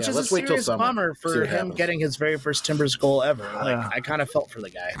 Which is a let's wait till serious summer. bummer See for what him happens. getting his very first Timbers goal ever. Like, Yeah. I kind of felt for the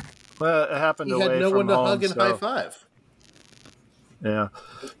guy. Well, it happened He away had no from one to home, hug and so- high five. Yeah.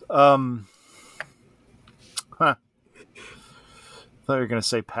 Thought you were going to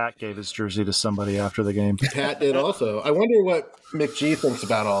say Pat gave his jersey to somebody after the game. Pat did also. I wonder what McGee thinks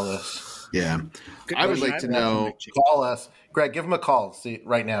about all this. Yeah. Good I would question. like to I've got know. some McGee. Call us. Greg, give him a call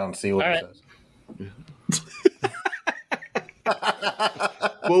right now and see what All he right. says.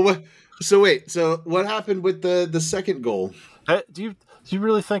 Well, so what happened with the second goal? Hey, do you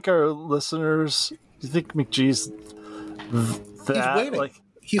really think our listeners? Do you think McGee's that? He's waiting. Like,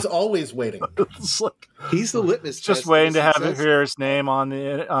 He's always waiting. it's like He's the litmus just test waiting to for have hear his name on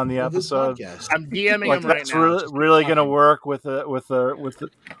the of this episode. podcast. I'm DMing Like him right that's now. really going to work with the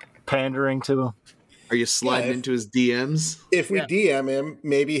pandering to him. Are you sliding Yeah, if- into his DMs? If we Yeah. DM him,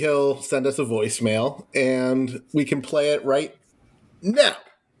 maybe he'll send us a voicemail and we can play it right now.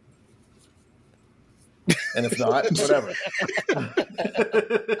 And if not, whatever.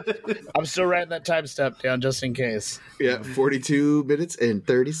 I'm still writing that timestamp down just in case. Yeah, 42 minutes and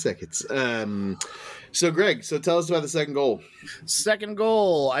 30 seconds. So, Greg, tell us about the second goal. Second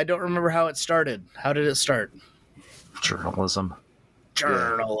goal. I don't remember how it started. How did it start? Journalism.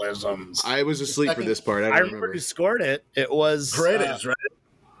 Journalism. I was asleep for Second- this part. I I don't remember remember. who scored it. It was Paredes, right?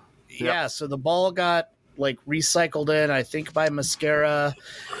 Yeah, so the ball got like recycled in, I think, by Mascara.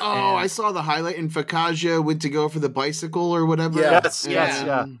 Oh, I saw the highlight, and Fakaja went to go for the bicycle or whatever. Yeah. Yes, Yeah. yes,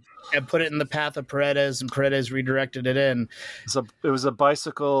 yeah. And put it in the path of Paredes, and Paredes redirected it in. It was a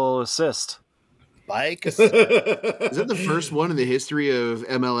bicycle assist. Bike. Is that the first one in the history of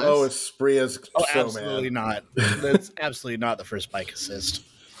MLS? Oh, Espria's Oh, so absolutely mad. not. That's absolutely not the first bike assist.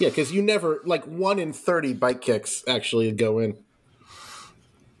 Yeah, because you never, like 1 in 30 bike kicks actually go in.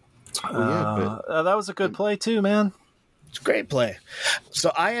 That was a good play too, man. It's a great play.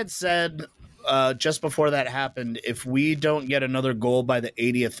 So I had said just before that happened, if we don't get another goal by the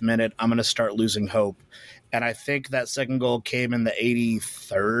 80th minute, I'm going to start losing hope. And I think that second goal came in the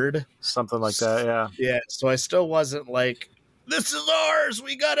 83rd. Something like that, yeah. Yeah, so I still wasn't like this is ours.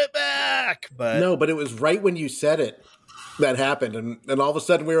 We got it back. But No, but it was right when you said it that happened, and all of a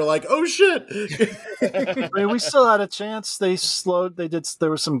sudden we were like, "Oh shit!" I mean, we still had a chance. They slowed. They did.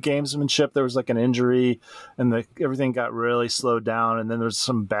 There was some gamesmanship. There was like an injury, and everything got really slowed down. And then there was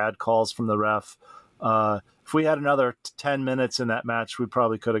some bad calls from the ref. If we had another 10 minutes in that match, we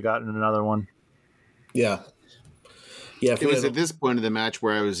probably could have gotten another one. Yeah. It was at this point of the match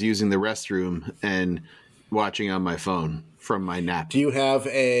where I was using the restroom and watching on my phone from my nap. Do you have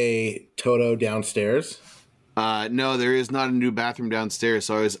a Toto downstairs? No, there is not a new bathroom downstairs,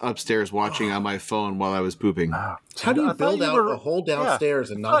 so I was upstairs watching on my phone while I was pooping. How do you build out a whole downstairs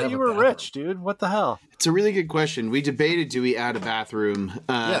and not have you a were bathroom? rich, dude. What the hell? It's a really good question. We debated, do we add a bathroom?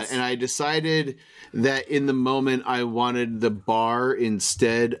 Yes. And I decided that in the moment I wanted the bar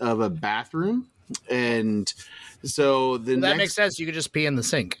instead of a bathroom. And so that makes sense. You could just pee in the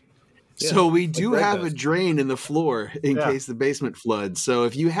sink. So we do Greg have does. a drain in the floor in case the basement floods. So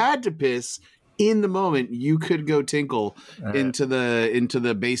if you had to piss in the moment, you could go tinkle into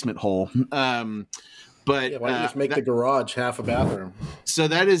the basement hole. But Why don't you just make the garage half a bathroom? so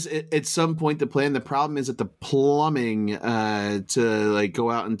that is at some point the plan. The problem is that the plumbing to like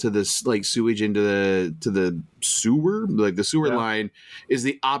go out into this like sewage into the sewer, like the sewer line, is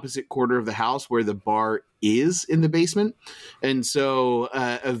the opposite quarter of the house where the bar is in the basement. And so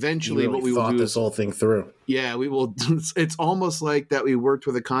eventually what we will do this is whole thing through. yeah, we will. It's almost like that we worked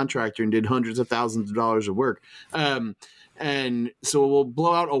with a contractor and did hundreds of thousands of dollars of work. And so we'll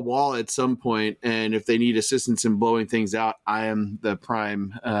blow out a wall at some point, and if they need assistance in blowing things out, I am the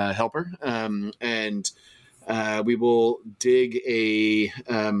prime helper. And we will dig a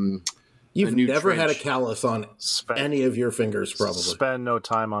You've new never had a trench. callus on any of your fingers, probably. Spend no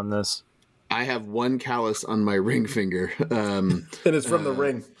time on this. I have one callus on my ring finger. And it's from the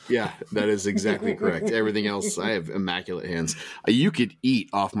ring. Yeah, that is exactly correct. Everything else, I have immaculate hands. You could eat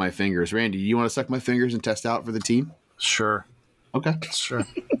off my fingers. Randy, you want to suck my fingers and test out for the team? Sure. Okay. Sure.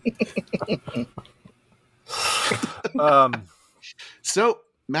 So,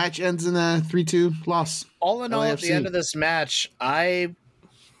 match ends in a 3-2 loss. All in all, at the LAFC. end of this match, I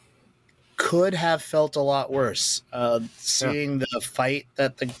could have felt a lot worse. Seeing the fight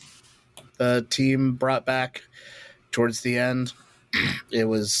that the team brought back towards the end, it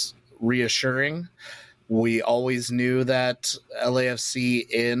was reassuring. We always knew that LAFC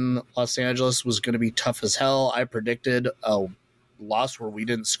in Los Angeles was going to be tough as hell. I predicted a loss where we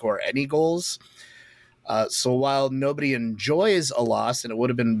didn't score any goals. So while nobody enjoys a loss, and it would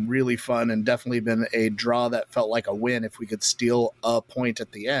have been really fun and definitely been a draw that felt like a win if we could steal a point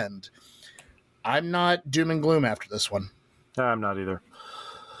at the end, I'm not doom and gloom after this one. No, I'm not either.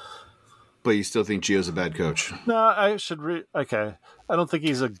 But you still think Gio's a bad coach? No, I should okay. I don't think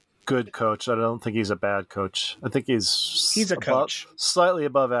he's a good coach. I don't think he's a bad coach. I think he's a coach. Slightly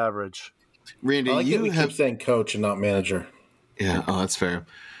above average. Randy, I like that you we have keep saying coach and not manager. Yeah, oh, that's fair.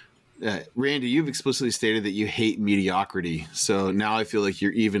 Randy, you've explicitly stated that you hate mediocrity. So now I feel like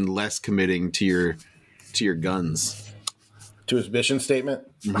you're even less committing to your guns. To his mission statement?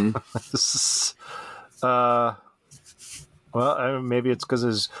 Well, maybe it's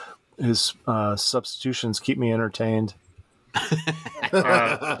because his substitutions keep me entertained.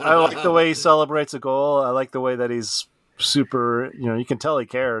 I like the way he celebrates a goal. I like the way that he's super. You can tell he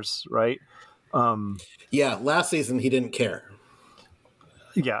cares, right? Yeah, last season he didn't care.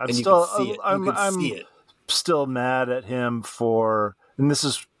 Yeah, I'm And you still. could see it. I'm, You could I'm see it. still mad at him for, and this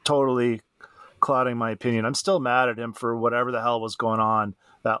is totally clouding my opinion. I'm still mad at him for whatever the hell was going on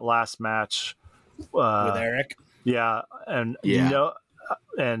that last match With Eric? Yeah, and Yeah.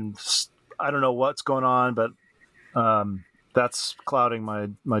 and I don't know what's going on, but that's clouding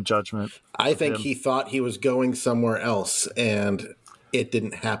my judgment. I think him. he thought he was going somewhere else, and it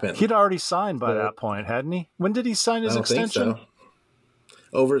didn't happen. He'd already signed by that point, hadn't he? When did he sign his I don't extension? think so.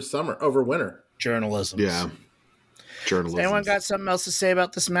 Over winter. Journalism. Yeah. Journalism. Anyone got something else to say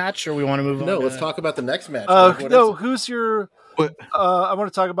about this match, or we want to move on? No, to- let's talk about the next match. What No, is- who's your? What? I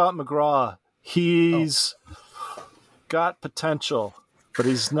want to talk about McGraw. He's got potential, but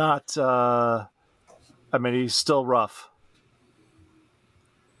he's not. He's still rough.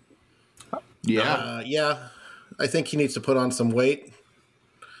 Yeah. yeah, I think he needs to put on some weight.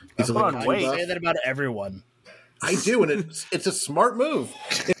 He's a Put little on too weight? buff. say that about everyone. I do, and it's a smart move.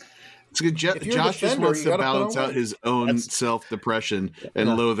 It's good. If you're a Josh just defender, wants you to gotta put on balance out weight. his own self-depression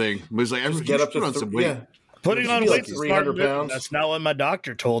and loathing. He's like, everyone Get should up put to on some weight. yeah. Putting should on be like weight is a smart 300 move. pounds. That's not what my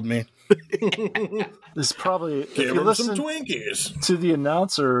doctor told me. This probably. If Give you him some listen Twinkies. to the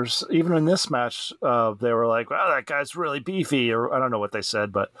announcers, even in this match, they were like, "Wow, that guy's really beefy," or I don't know what they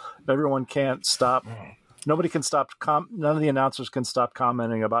said, but everyone can't stop Nobody can stop. None of the announcers can stop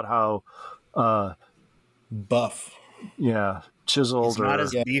commenting about how, Buff. chiseled He's not or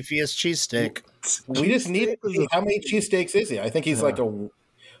as beefy as cheesesteak. We just need to see how many cheesesteaks is he? I think he's like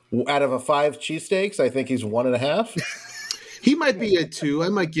out of a 5 cheesesteaks, I think he's 1.5. He might be a 2. I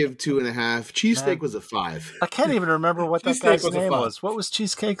might give 2.5. Cheesesteak was a 5. I can't even remember what that Cheesesteak guy's was a name fun. was. What was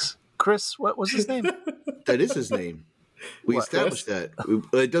Cheesecake's? Chris, what was his name? That is his name. We What, established that.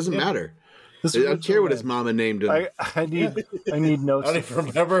 It doesn't matter. His I don't original care what his name. mama named him. I need I notes don't to even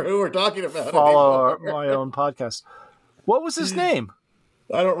remember who we're talking about. follow anymore. my own podcast. What was his name?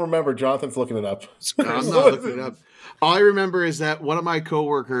 I don't remember. Jonathan's looking it up. I'm not looking it up. All I remember is that one of my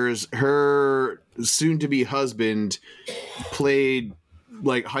coworkers, her soon-to-be husband, played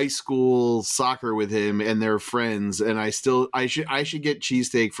like high school soccer with him, and they're friends. And I should get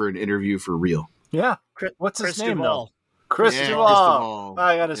cheesesteak for an interview for real. Yeah. Chris- What's his Chris name Duvall. though? Chris Yeah, Duvall. Chris Duvall.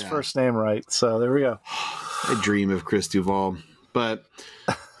 I got his Yeah. first name right. So there we go. I dream of Chris Duvall, but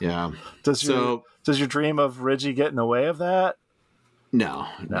yeah. Does your dream of Ridgie get in the way of that? No.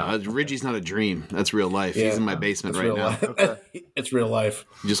 Reggie's not a dream. That's real life. He's in my basement It's right real now. life. It's real life.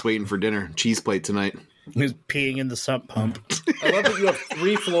 Just waiting for dinner. Cheese plate tonight. He's peeing in the sump pump. I love that you have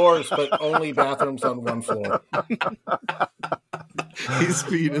 3 floors, but only bathrooms on 1 floor. He's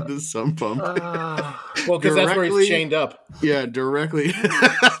peeing in the sump pump. Well, because that's where Directly- he's chained up. Yeah, directly.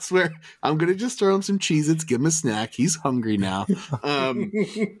 That's where I'm gonna just throw him some Cheez-Its, give him a snack. He's hungry now.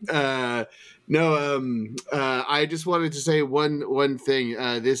 I just wanted to say one thing.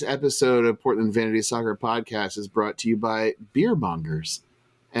 This episode of Portland Vanity Soccer Podcast is brought to you by Beer Mongers.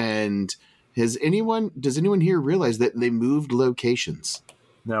 And does anyone here realize that they moved locations?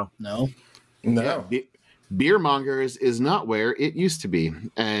 No. No. No. Beer Mongers is not where it used to be.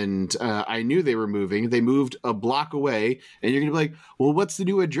 And I knew they were moving. They moved a block away. And you're going to be like, well, what's the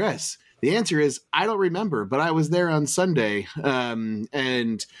new address? The answer is, I don't remember, but I was there on Sunday.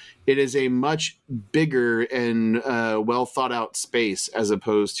 And it is a much bigger and well thought out space as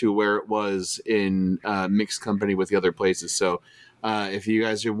opposed to where it was in mixed company with the other places. So if you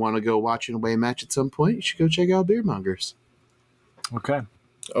guys want to go watch an away match at some point, you should go check out Beer Mongers. Okay.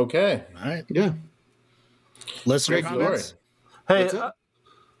 Okay. All right. Yeah. Listener Great comments. story. Hey, What's up?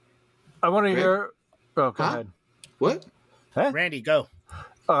 I want to Greg? hear. Oh, go Huh? ahead. What? Randy, go.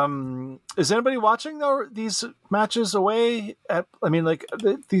 Is anybody watching these matches away?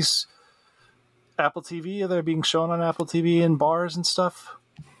 These Apple TV? Are they being shown on Apple TV in bars and stuff?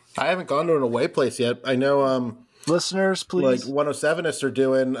 I haven't gone to an away place yet. I know Listeners, like please. 107ists are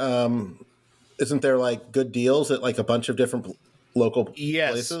doing isn't there like good deals at like a bunch of different local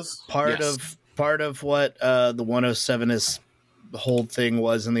Yes. places? Part of what the 107 is the whole thing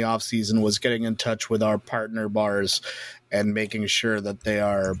was in the off season was getting in touch with our partner bars and making sure that they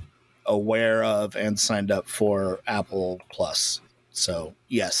are aware of and signed up for Apple Plus. So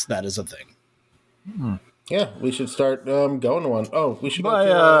yes, that is a thing. Yeah, we should start going to one. Oh, we should go My,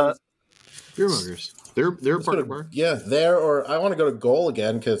 to Beer Mongers. They're a let's go partner to- bar. yeah, there or I want to go to Goal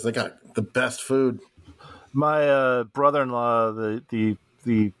again because they got the best food. My brother-in-law,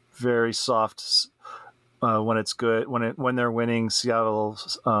 the very soft when it's good when they're winning Seattle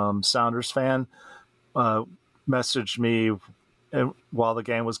Sounders fan, messaged me while the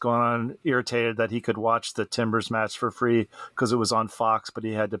game was going on, irritated that he could watch the Timbers match for free because it was on Fox, but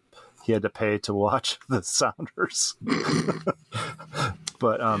he had to pay to watch the Sounders.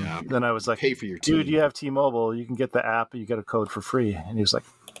 But then I was like, Pay for your team. dude, you have T-Mobile, you can get the app, you get a code for free. And he was like,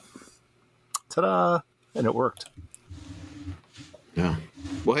 ta-da, and it worked. Yeah.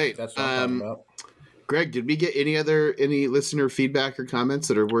 Well, hey, That's what I'm talking about. Greg, did we get any listener feedback or comments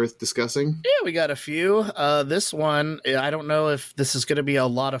that are worth discussing? Yeah, we got a few. This one, I don't know if this is going to be a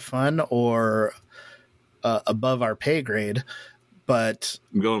lot of fun or above our pay grade, but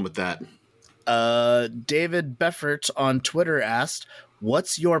I'm going with that. David Beffert on Twitter asked,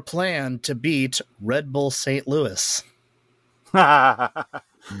 "What's your plan to beat Red Bull St. Louis?"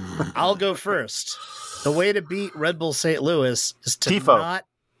 I'll go first. The way to beat Red Bull St. Louis is to Tifo. not.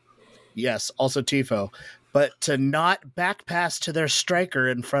 Yes, also Tifo, but to not back pass to their striker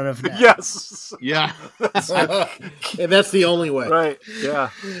in front of net. Yes. Yeah. And that's the only way. Right. Yeah.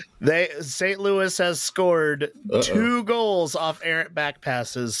 St. Louis has scored 2 goals off errant back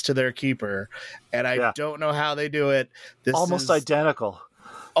passes to their keeper, and I don't know how they do it. This Almost is identical.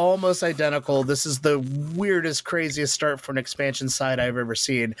 almost identical. This is the weirdest, craziest start for an expansion side I've ever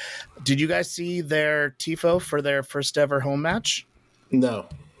seen. Did you guys see their Tifo for their first ever home match? No.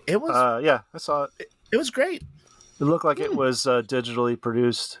 It was Yeah, I saw it. it was great. It looked like it was digitally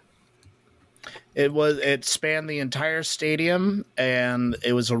produced. It spanned the entire stadium, and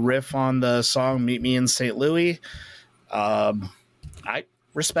it was a riff on the song "Meet Me in St. Louis." I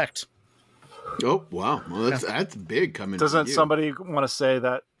respect. Oh wow, well that's big coming. Doesn't from you. somebody want to say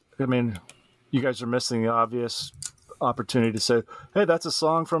that? I mean, you guys are missing the obvious opportunity to say, "Hey, that's a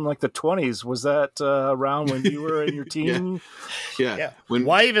song from like the 20s. Was that around when you were in your teen?" Yeah.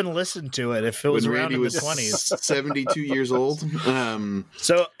 Why even listen to it if it was when around Randy in was the 20s? 72 years old.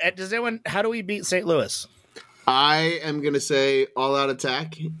 So, does anyone? How do we beat St. Louis? I am going to say all out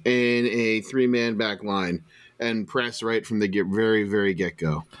attack in a 3-man back line and press right from the very, very get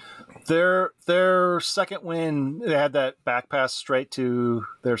go. Their second win, they had that back pass straight to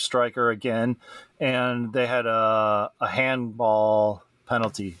their striker again, and they had a handball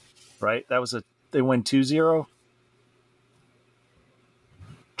penalty, right? They win 2-0.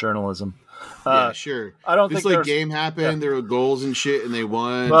 Journalism. Yeah, sure. I don't this think like game happened. There were goals and shit, and they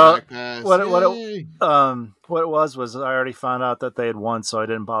won. Well, back pass. what Yay. it was I already found out that they had won, so I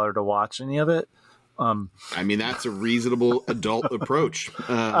didn't bother to watch any of it. I mean, that's a reasonable adult approach.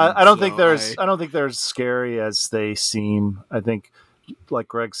 I don't think they're as scary as they seem. I think, like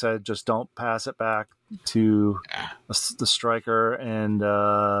Greg said, just don't pass it back to the striker and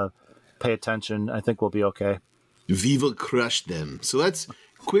pay attention. I think we'll be okay. We will crush them. So let's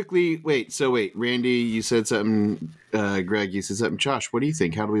quickly wait. Randy, you said something. Greg, you said something. Josh, what do you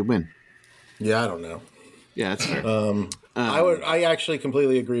think? How do we win? Yeah, I don't know. Yeah, that's fair. I actually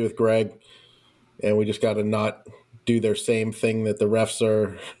completely agree with Greg, and we just got to not do their same thing that the refs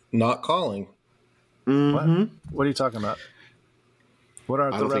are not calling. What are you talking about? What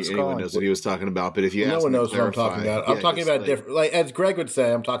are I the don't refs think anyone calling? knows what he was talking about, but if you No ask one him to knows what I'm talking clarify- about. I'm yeah, talking just about different. Like as Greg would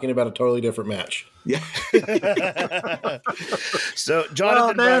say, I'm talking about a totally different match. Yeah. So, Oh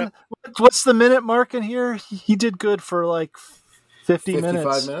Jonathan, man, what's the minute mark in here? He did good for like 55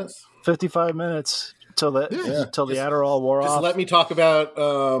 minutes. minutes. 55 minutes till the Adderall wore Just off. let me talk about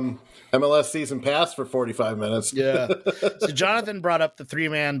MLS season pass for 45 minutes. Yeah. So Jonathan brought up the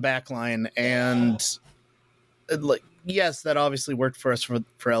 3-man back line, and like, yes, that obviously worked for us for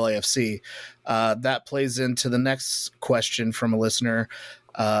LAFC. That plays into the next question from a listener,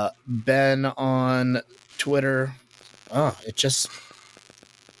 Ben on Twitter.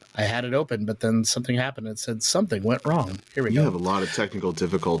 I had it open, but then something happened. It said something went wrong. Here we You go. have a lot of technical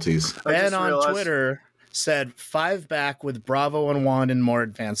difficulties. Ben on Twitter said 5 back with Bravo and Juan in more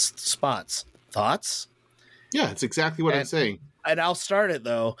advanced spots. Thoughts? Yeah, it's exactly what I'm saying. And I'll start it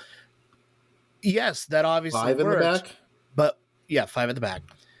though. Yes, that obviously 5 in worked, the back. but yeah, 5 at the back.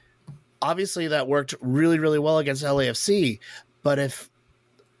 Obviously, that worked really, really well against LAFC. But if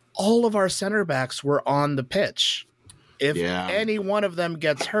all of our center backs were on the pitch, if any one of them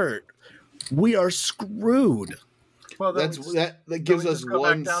gets hurt, we are screwed. Well, that gives us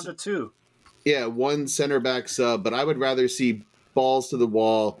one back down to 2. Yeah, one center back sub, but I would rather see balls to the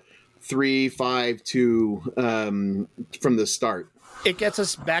wall 3-5-2 from the start. It gets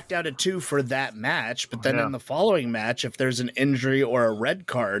us back down to 2 for that match, but then in the following match, if there's an injury or a red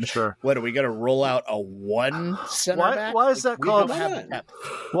card, what are we going to roll out a 1 center back? Why is that called? We don't have depth.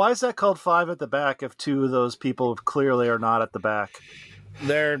 Why is that called 5 at the back if 2 of those people clearly are not at the back?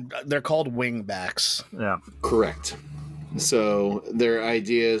 They're called wing backs. Yeah, correct. So their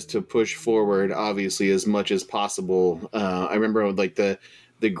idea is to push forward, obviously, as much as possible. I remember like the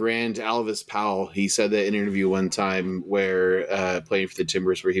grand Alvis Powell, he said that in an interview one time where playing for the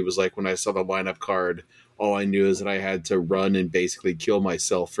Timbers, where he was like, when I saw the lineup card, all I knew is that I had to run and basically kill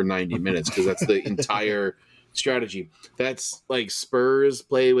myself for 90 minutes because that's the entire strategy. That's like Spurs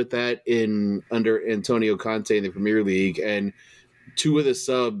play with that under Antonio Conte in the Premier League, and 2 of the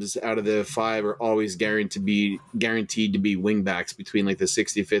subs out of the 5 are always guaranteed to be wingbacks between like the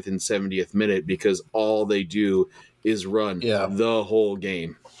 65th and 70th minute because all they do is run the whole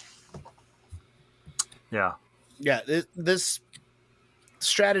game. Yeah. This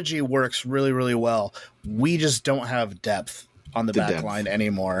strategy works really, really well. We just don't have depth on the back line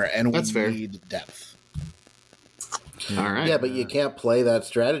anymore, and we need depth. All right. Yeah, but you can't play that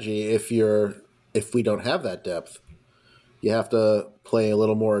strategy if we don't have that depth. You have to play a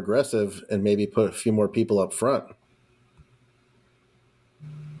little more aggressive and maybe put a few more people up front.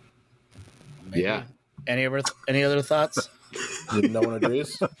 Maybe. Yeah. Any other thoughts? No one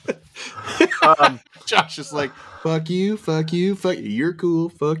agrees. Josh is like, fuck you, fuck you, fuck you. You're cool,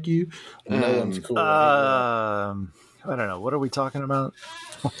 fuck you. No one's cool. I don't know. What are we talking about?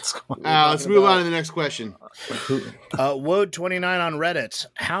 Let's move on to the next question. Woad29 on Reddit.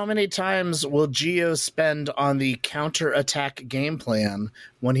 How many times will Gio spend on the counter-attack game plan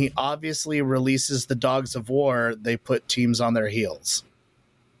when he obviously releases the Dogs of War? They put teams on their heels.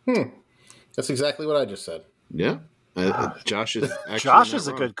 That's exactly what I just said. Yeah. Josh is actually Josh not is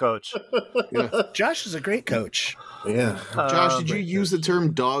a wrong. good coach. Josh is a great coach. Yeah. Josh, did you use the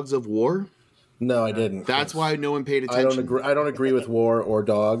term dogs of war? No, I didn't. That's why no one paid I attention. don't agree. I don't agree with war or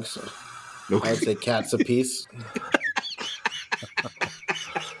dogs. I would say cats apiece.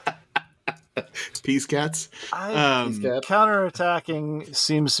 Peace cats. These cats. Counterattacking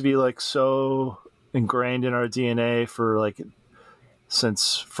seems to be like so ingrained in our DNA for like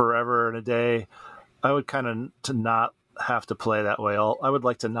since forever and a day. I would kind of to not have to play that way. I would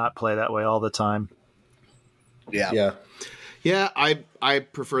like to not play that way all the time. Yeah. Yeah, I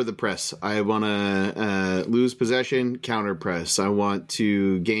prefer the press. I want to lose possession, counter press. I want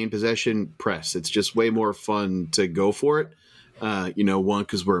to gain possession, press. It's just way more fun to go for it. One,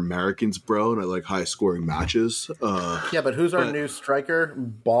 because we're Americans, bro, and I like high scoring matches. Yeah, but who's our new striker?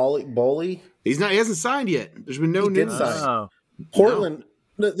 Boley? He hasn't signed yet. There's been no He did news. sign. Oh, Portland,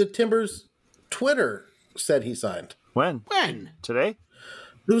 the Timbers Twitter said he signed. when? When? Today?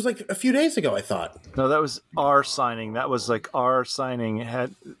 It was like a few days ago, I thought. No, that was our signing. That was like our signing. It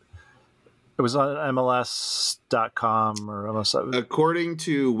was on MLS.com or MLS. According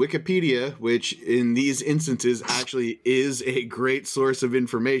to Wikipedia, which in these instances actually is a great source of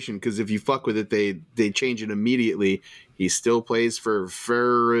information, because if you fuck with it, they change it immediately. He still plays for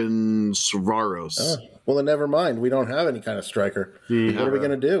Ferencváros. Oh, well, then never mind. We don't have any kind of striker. What are we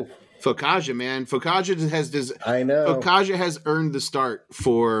going to do? Focaccia, man. Focaccia I know. Focaccia has earned the start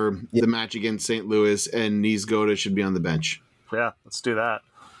for the match against St. Louis, and Niezgoda should be on the bench. Yeah, let's do that.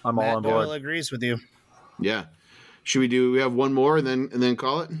 I'm all Matt on board. Doyle agrees with you. Yeah. Should we have one more and then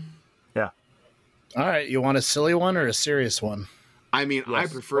call it? Yeah. All right, you want a silly one or a serious one? I mean, I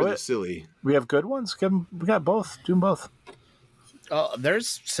prefer the silly. We have good ones. We got both. Do them both. Oh,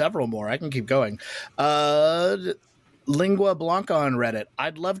 there's several more. I can keep going. Lingua Blanca on Reddit.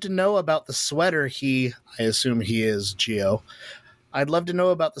 I'd love to know about the sweater I assume he is Gio. I'd love to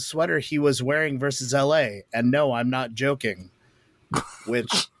know about the sweater he was wearing versus LA. And no, I'm not joking.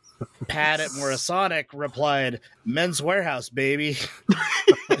 Which Pat at Morrisonic replied, Men's Warehouse, baby.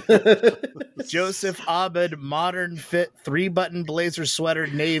 Joseph Abed Modern Fit 3-button blazer sweater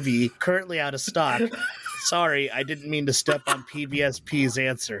navy, currently out of stock. Sorry, I didn't mean to step on PVSP's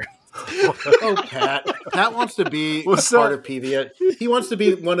answer. Oh, Pat. Pat wants to be part of PVS. He wants to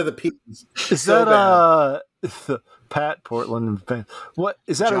be one of the P's. Is so that Pat Portland? What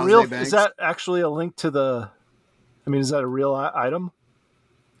is that John a real? Lee Banks? Is that actually a link to the? I mean, is that a real item?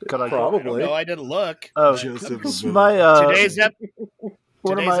 Could I Probably. No, I didn't look. Oh, Joseph it's Abed. my Today's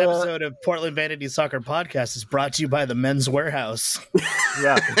one of Today's my episode of Portland Vanity Soccer Podcast is brought to you by the Men's Warehouse.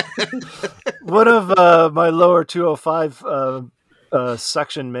 yeah. One of my lower 205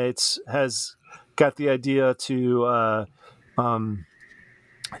 section mates has got the idea to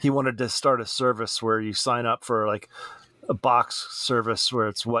he wanted to start a service where you sign up for like a box service where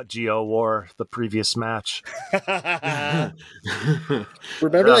it's what Gio wore the previous match.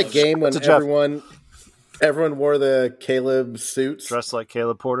 Remember that game when everyone wore the Caleb suits? Dressed like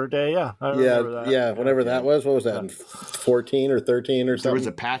Caleb Porter Day, yeah. I remember that. Yeah, whenever that was. What was that, in 14 or 13 or something? There was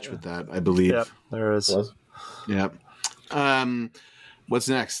a patch with that, I believe. Yep, there is. Was? Yep. What's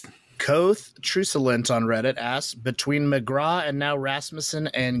next? Koth Truculent on Reddit asks, between McGraw and now Rasmussen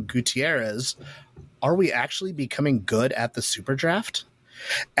and Gutierrez, are we actually becoming good at the Super Draft?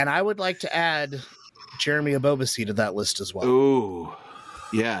 And I would like to add Jeremy Abobasi to that list as well. Ooh.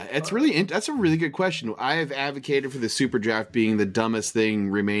 Yeah, that's a really good question. I have advocated for the Super Draft being the dumbest thing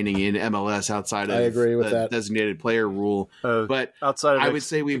remaining in MLS outside of I agree with the that. designated player rule. But Outside of I would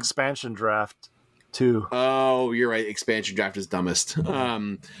say expansion draft too. Oh, you're right. Expansion draft is dumbest.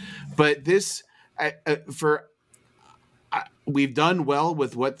 But this, we've done well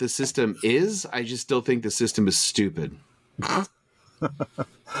with what the system is. I just still think the system is stupid.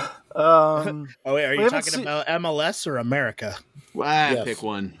 Oh, wait, are you haven't talking about MLS or America? Yes. Pick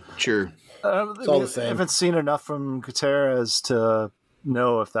one. Sure. It's all the same. I haven't seen enough from Gutierrez to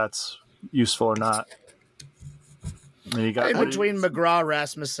know if that's useful or not. I mean, you got Between McGraw,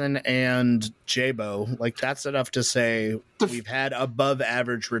 Rasmussen, and Jabo, like that's enough to say we've had above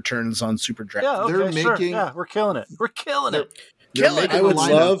average returns on Super Draft. yeah, okay, They're sure. making- Yeah, we're killing it. We're killing it. Kill it. making I would a lineup.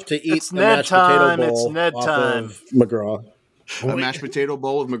 love to eat It's a Ned mashed time, potato it's bowl Ned off time. of McGraw. A mashed potato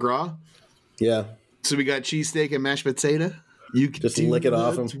bowl with McGraw. Yeah. So we got cheesesteak and mashed potato. You can Just do lick it the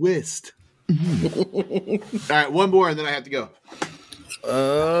off 'em. twist. All right, one more, and then I have to go.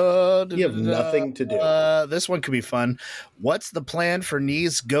 You have nothing to do. This one could be fun. What's the plan for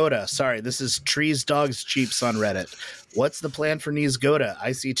Knees Goda? Sorry, this is Trees Dogs Cheaps on Reddit. What's the plan for Knees Goda?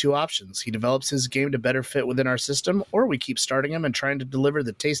 I see two options. He develops his game to better fit within our system, or we keep starting him and trying to deliver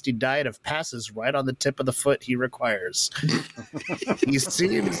the tasty diet of passes right on the tip of the foot he requires. He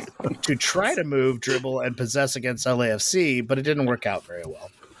seems to try to move, dribble, and possess against LAFC, but it didn't work out very well.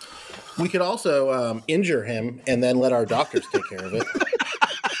 We could also injure him and then let our doctors take care of it.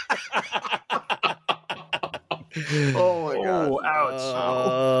 Oh my god!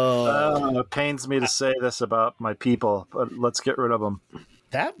 Oh, ouch! It pains me to say this about my people, but let's get rid of them.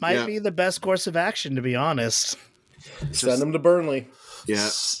 That might be the best course of action, to be honest. Send them to Burnley. Yeah.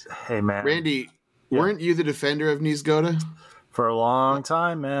 Hey, man. Randy, weren't you the defender of Niezgoda? For a long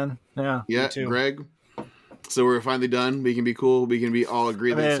time, man. Yeah. Yeah, too. Greg. So we're finally done. We can be cool. We can be all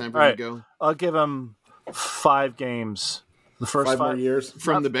agree that it's time for him to go. I'll give him 5 games. The first 5 more years.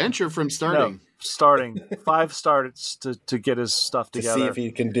 From the bench or from starting? No, starting. 5 starts to get his stuff To together. see if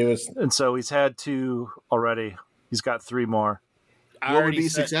he can do his. And so he's had 2 already. He's got 3 more. What would be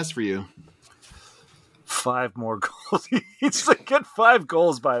success for you? 5 more goals. He needs to get 5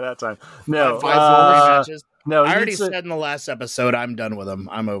 goals by that time. No. 5 goals matches? No, I already said in the last episode I'm done with him.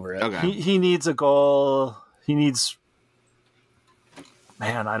 I'm over it. Okay. He needs a goal. He needs...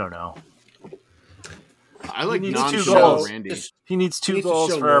 Man, I don't know. I like He needs 2 non-show goals. Randy. He needs 2 needs to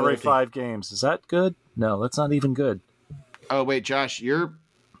goals show for every loyalty. 5 games. Is that good? No, that's not even good. Oh, wait, Josh, you're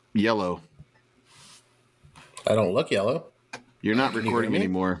yellow. I don't look yellow. You're not you recording hear me?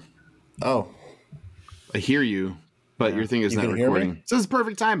 anymore. Oh, I hear you, but your thing is You not can hear me? recording. So it's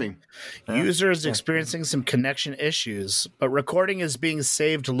perfect timing. User is experiencing some connection issues, but recording is being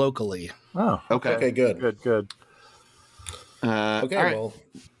saved locally. Oh, Okay. okay, good. good. Okay, all right. well,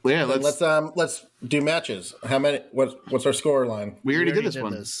 Yeah, then let's do matches. How many? What's our score line? we already did this did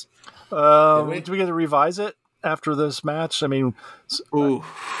one. this. we? Do we get to revise it after this match? I mean, Ooh.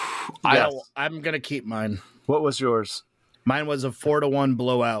 I'm going to keep mine. what was yours? Mine was a 4-1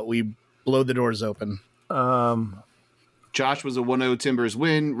 blowout. We blow the doors open. Josh was a 1-0 Timbers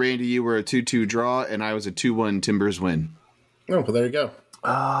win. Randy, you were a 2-2 draw, and I was a 2-1 Timbers win. Oh, well, there you go.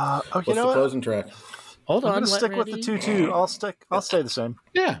 Oh, What's you know the what? closing track? Hold I'm on. going to let stick with the Randy- 2-2. I'll stay the same.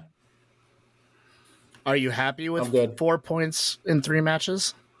 Yeah. Are you happy with I'm good. 4 points in 3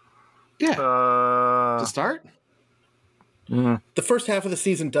 matches? Yeah. Uh, to start? The first half of the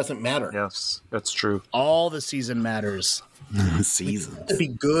season doesn't matter. yes, that's true. All the season matters. Season. To be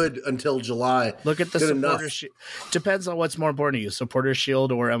good until July. Look at the Good supporter enough. shield. Depends on what's more important to you, supporter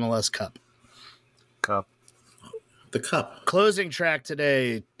shield or MLS Cup. Cup. The cup. Closing track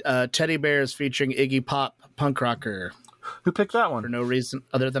today, Teddy Bears featuring Iggy Pop, punk rocker, Who picked that for one? no reason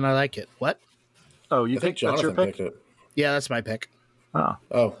other than I like it. What? Oh, you I think picked that's your Jonathan pick? picked it. Yeah, that's my pick. Oh,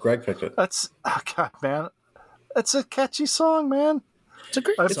 Oh, Greg picked it. that's God, man. That's a catchy song, man. It's a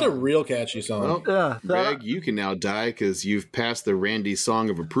great It's a song. real catchy song. Well, Yeah, Greg, you can now die because you've passed the Randy song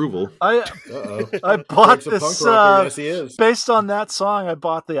of approval. I Uh-oh. I bought Greg's a this punk rocker. Yes, he is. based on that song. I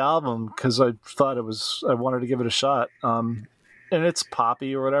bought the album because I thought I wanted to give it a shot. And it's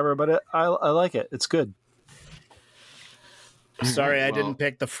poppy or whatever, but I like it. It's good. Sorry, I Well- didn't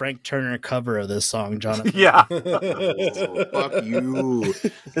pick the Frank Turner cover of this song, Jonathan. Yeah. Oh, fuck you.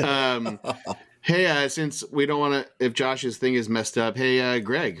 Hey, since we don't want to, if Josh's thing is messed up, hey,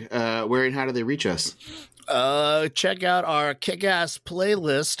 Greg, where and how do they reach us? Check out our kick-ass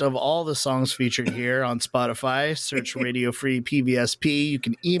playlist of all the songs featured here on Spotify. Search Radio Free PVSP. You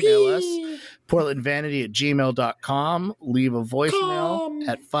can email us, portlandvanity@gmail.com. Leave a voicemail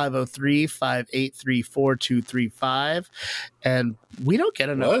at 503-583-4235. And we don't get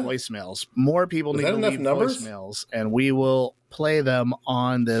enough What? voicemails. More people Is need that to enough leave numbers? voicemails, and we will play them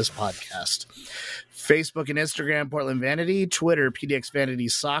on this podcast. Facebook and Instagram, Portland Vanity. Twitter, PDX Vanity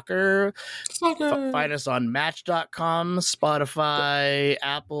Soccer. Find us on Match.com, Spotify,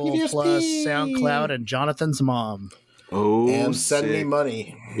 Apple PVSP. Plus, SoundCloud, and Jonathan's mom. Oh, And send me sick.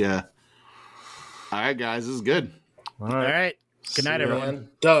 money. Yeah. All right, guys, this is good. All All right. right. Good night, everyone. And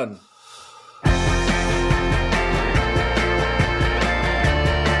done.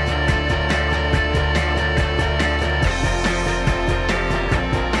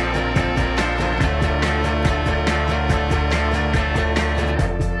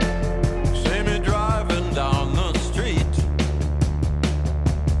 See me driving down the street.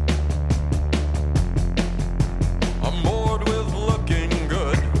 I'm bored with looking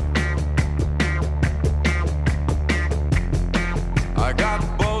good. I got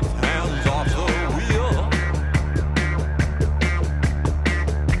both hands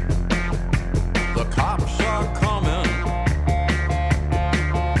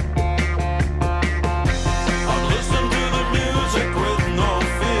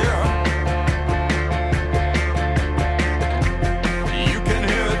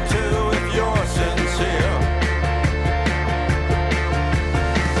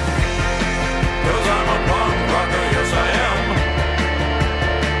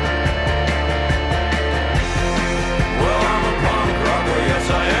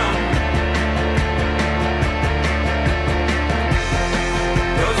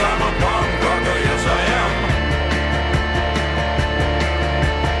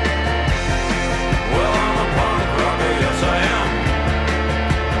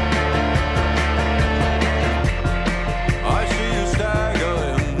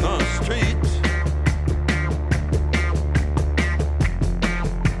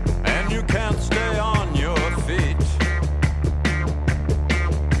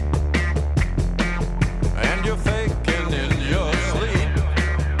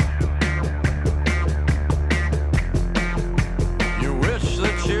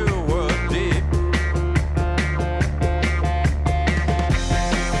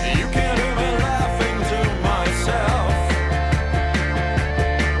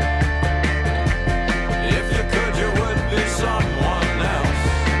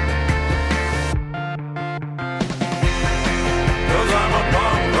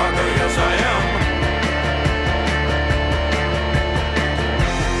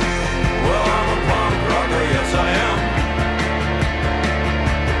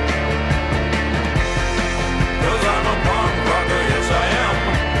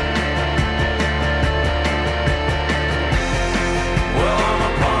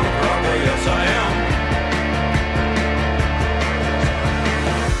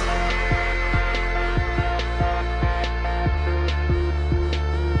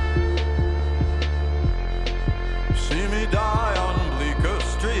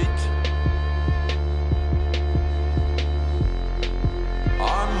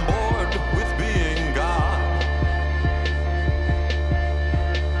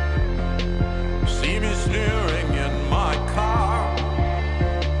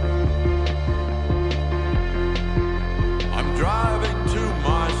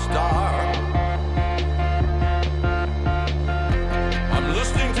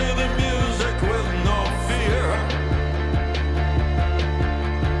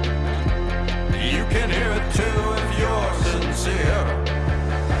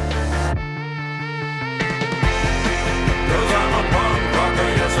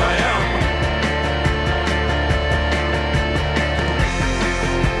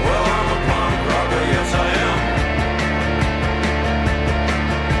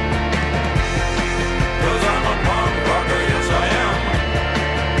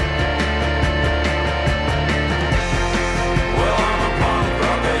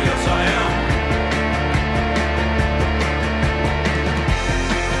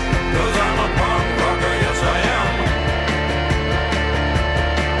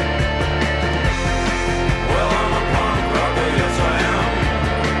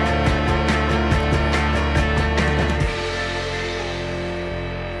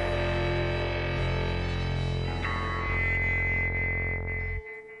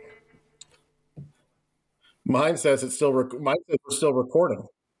Mine says it's still. Mine says we're still recording.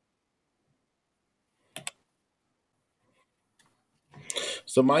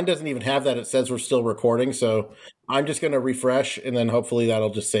 So mine doesn't even have that. It says we're still recording. So I'm just going to refresh, and then hopefully that'll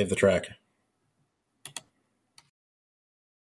just save the track.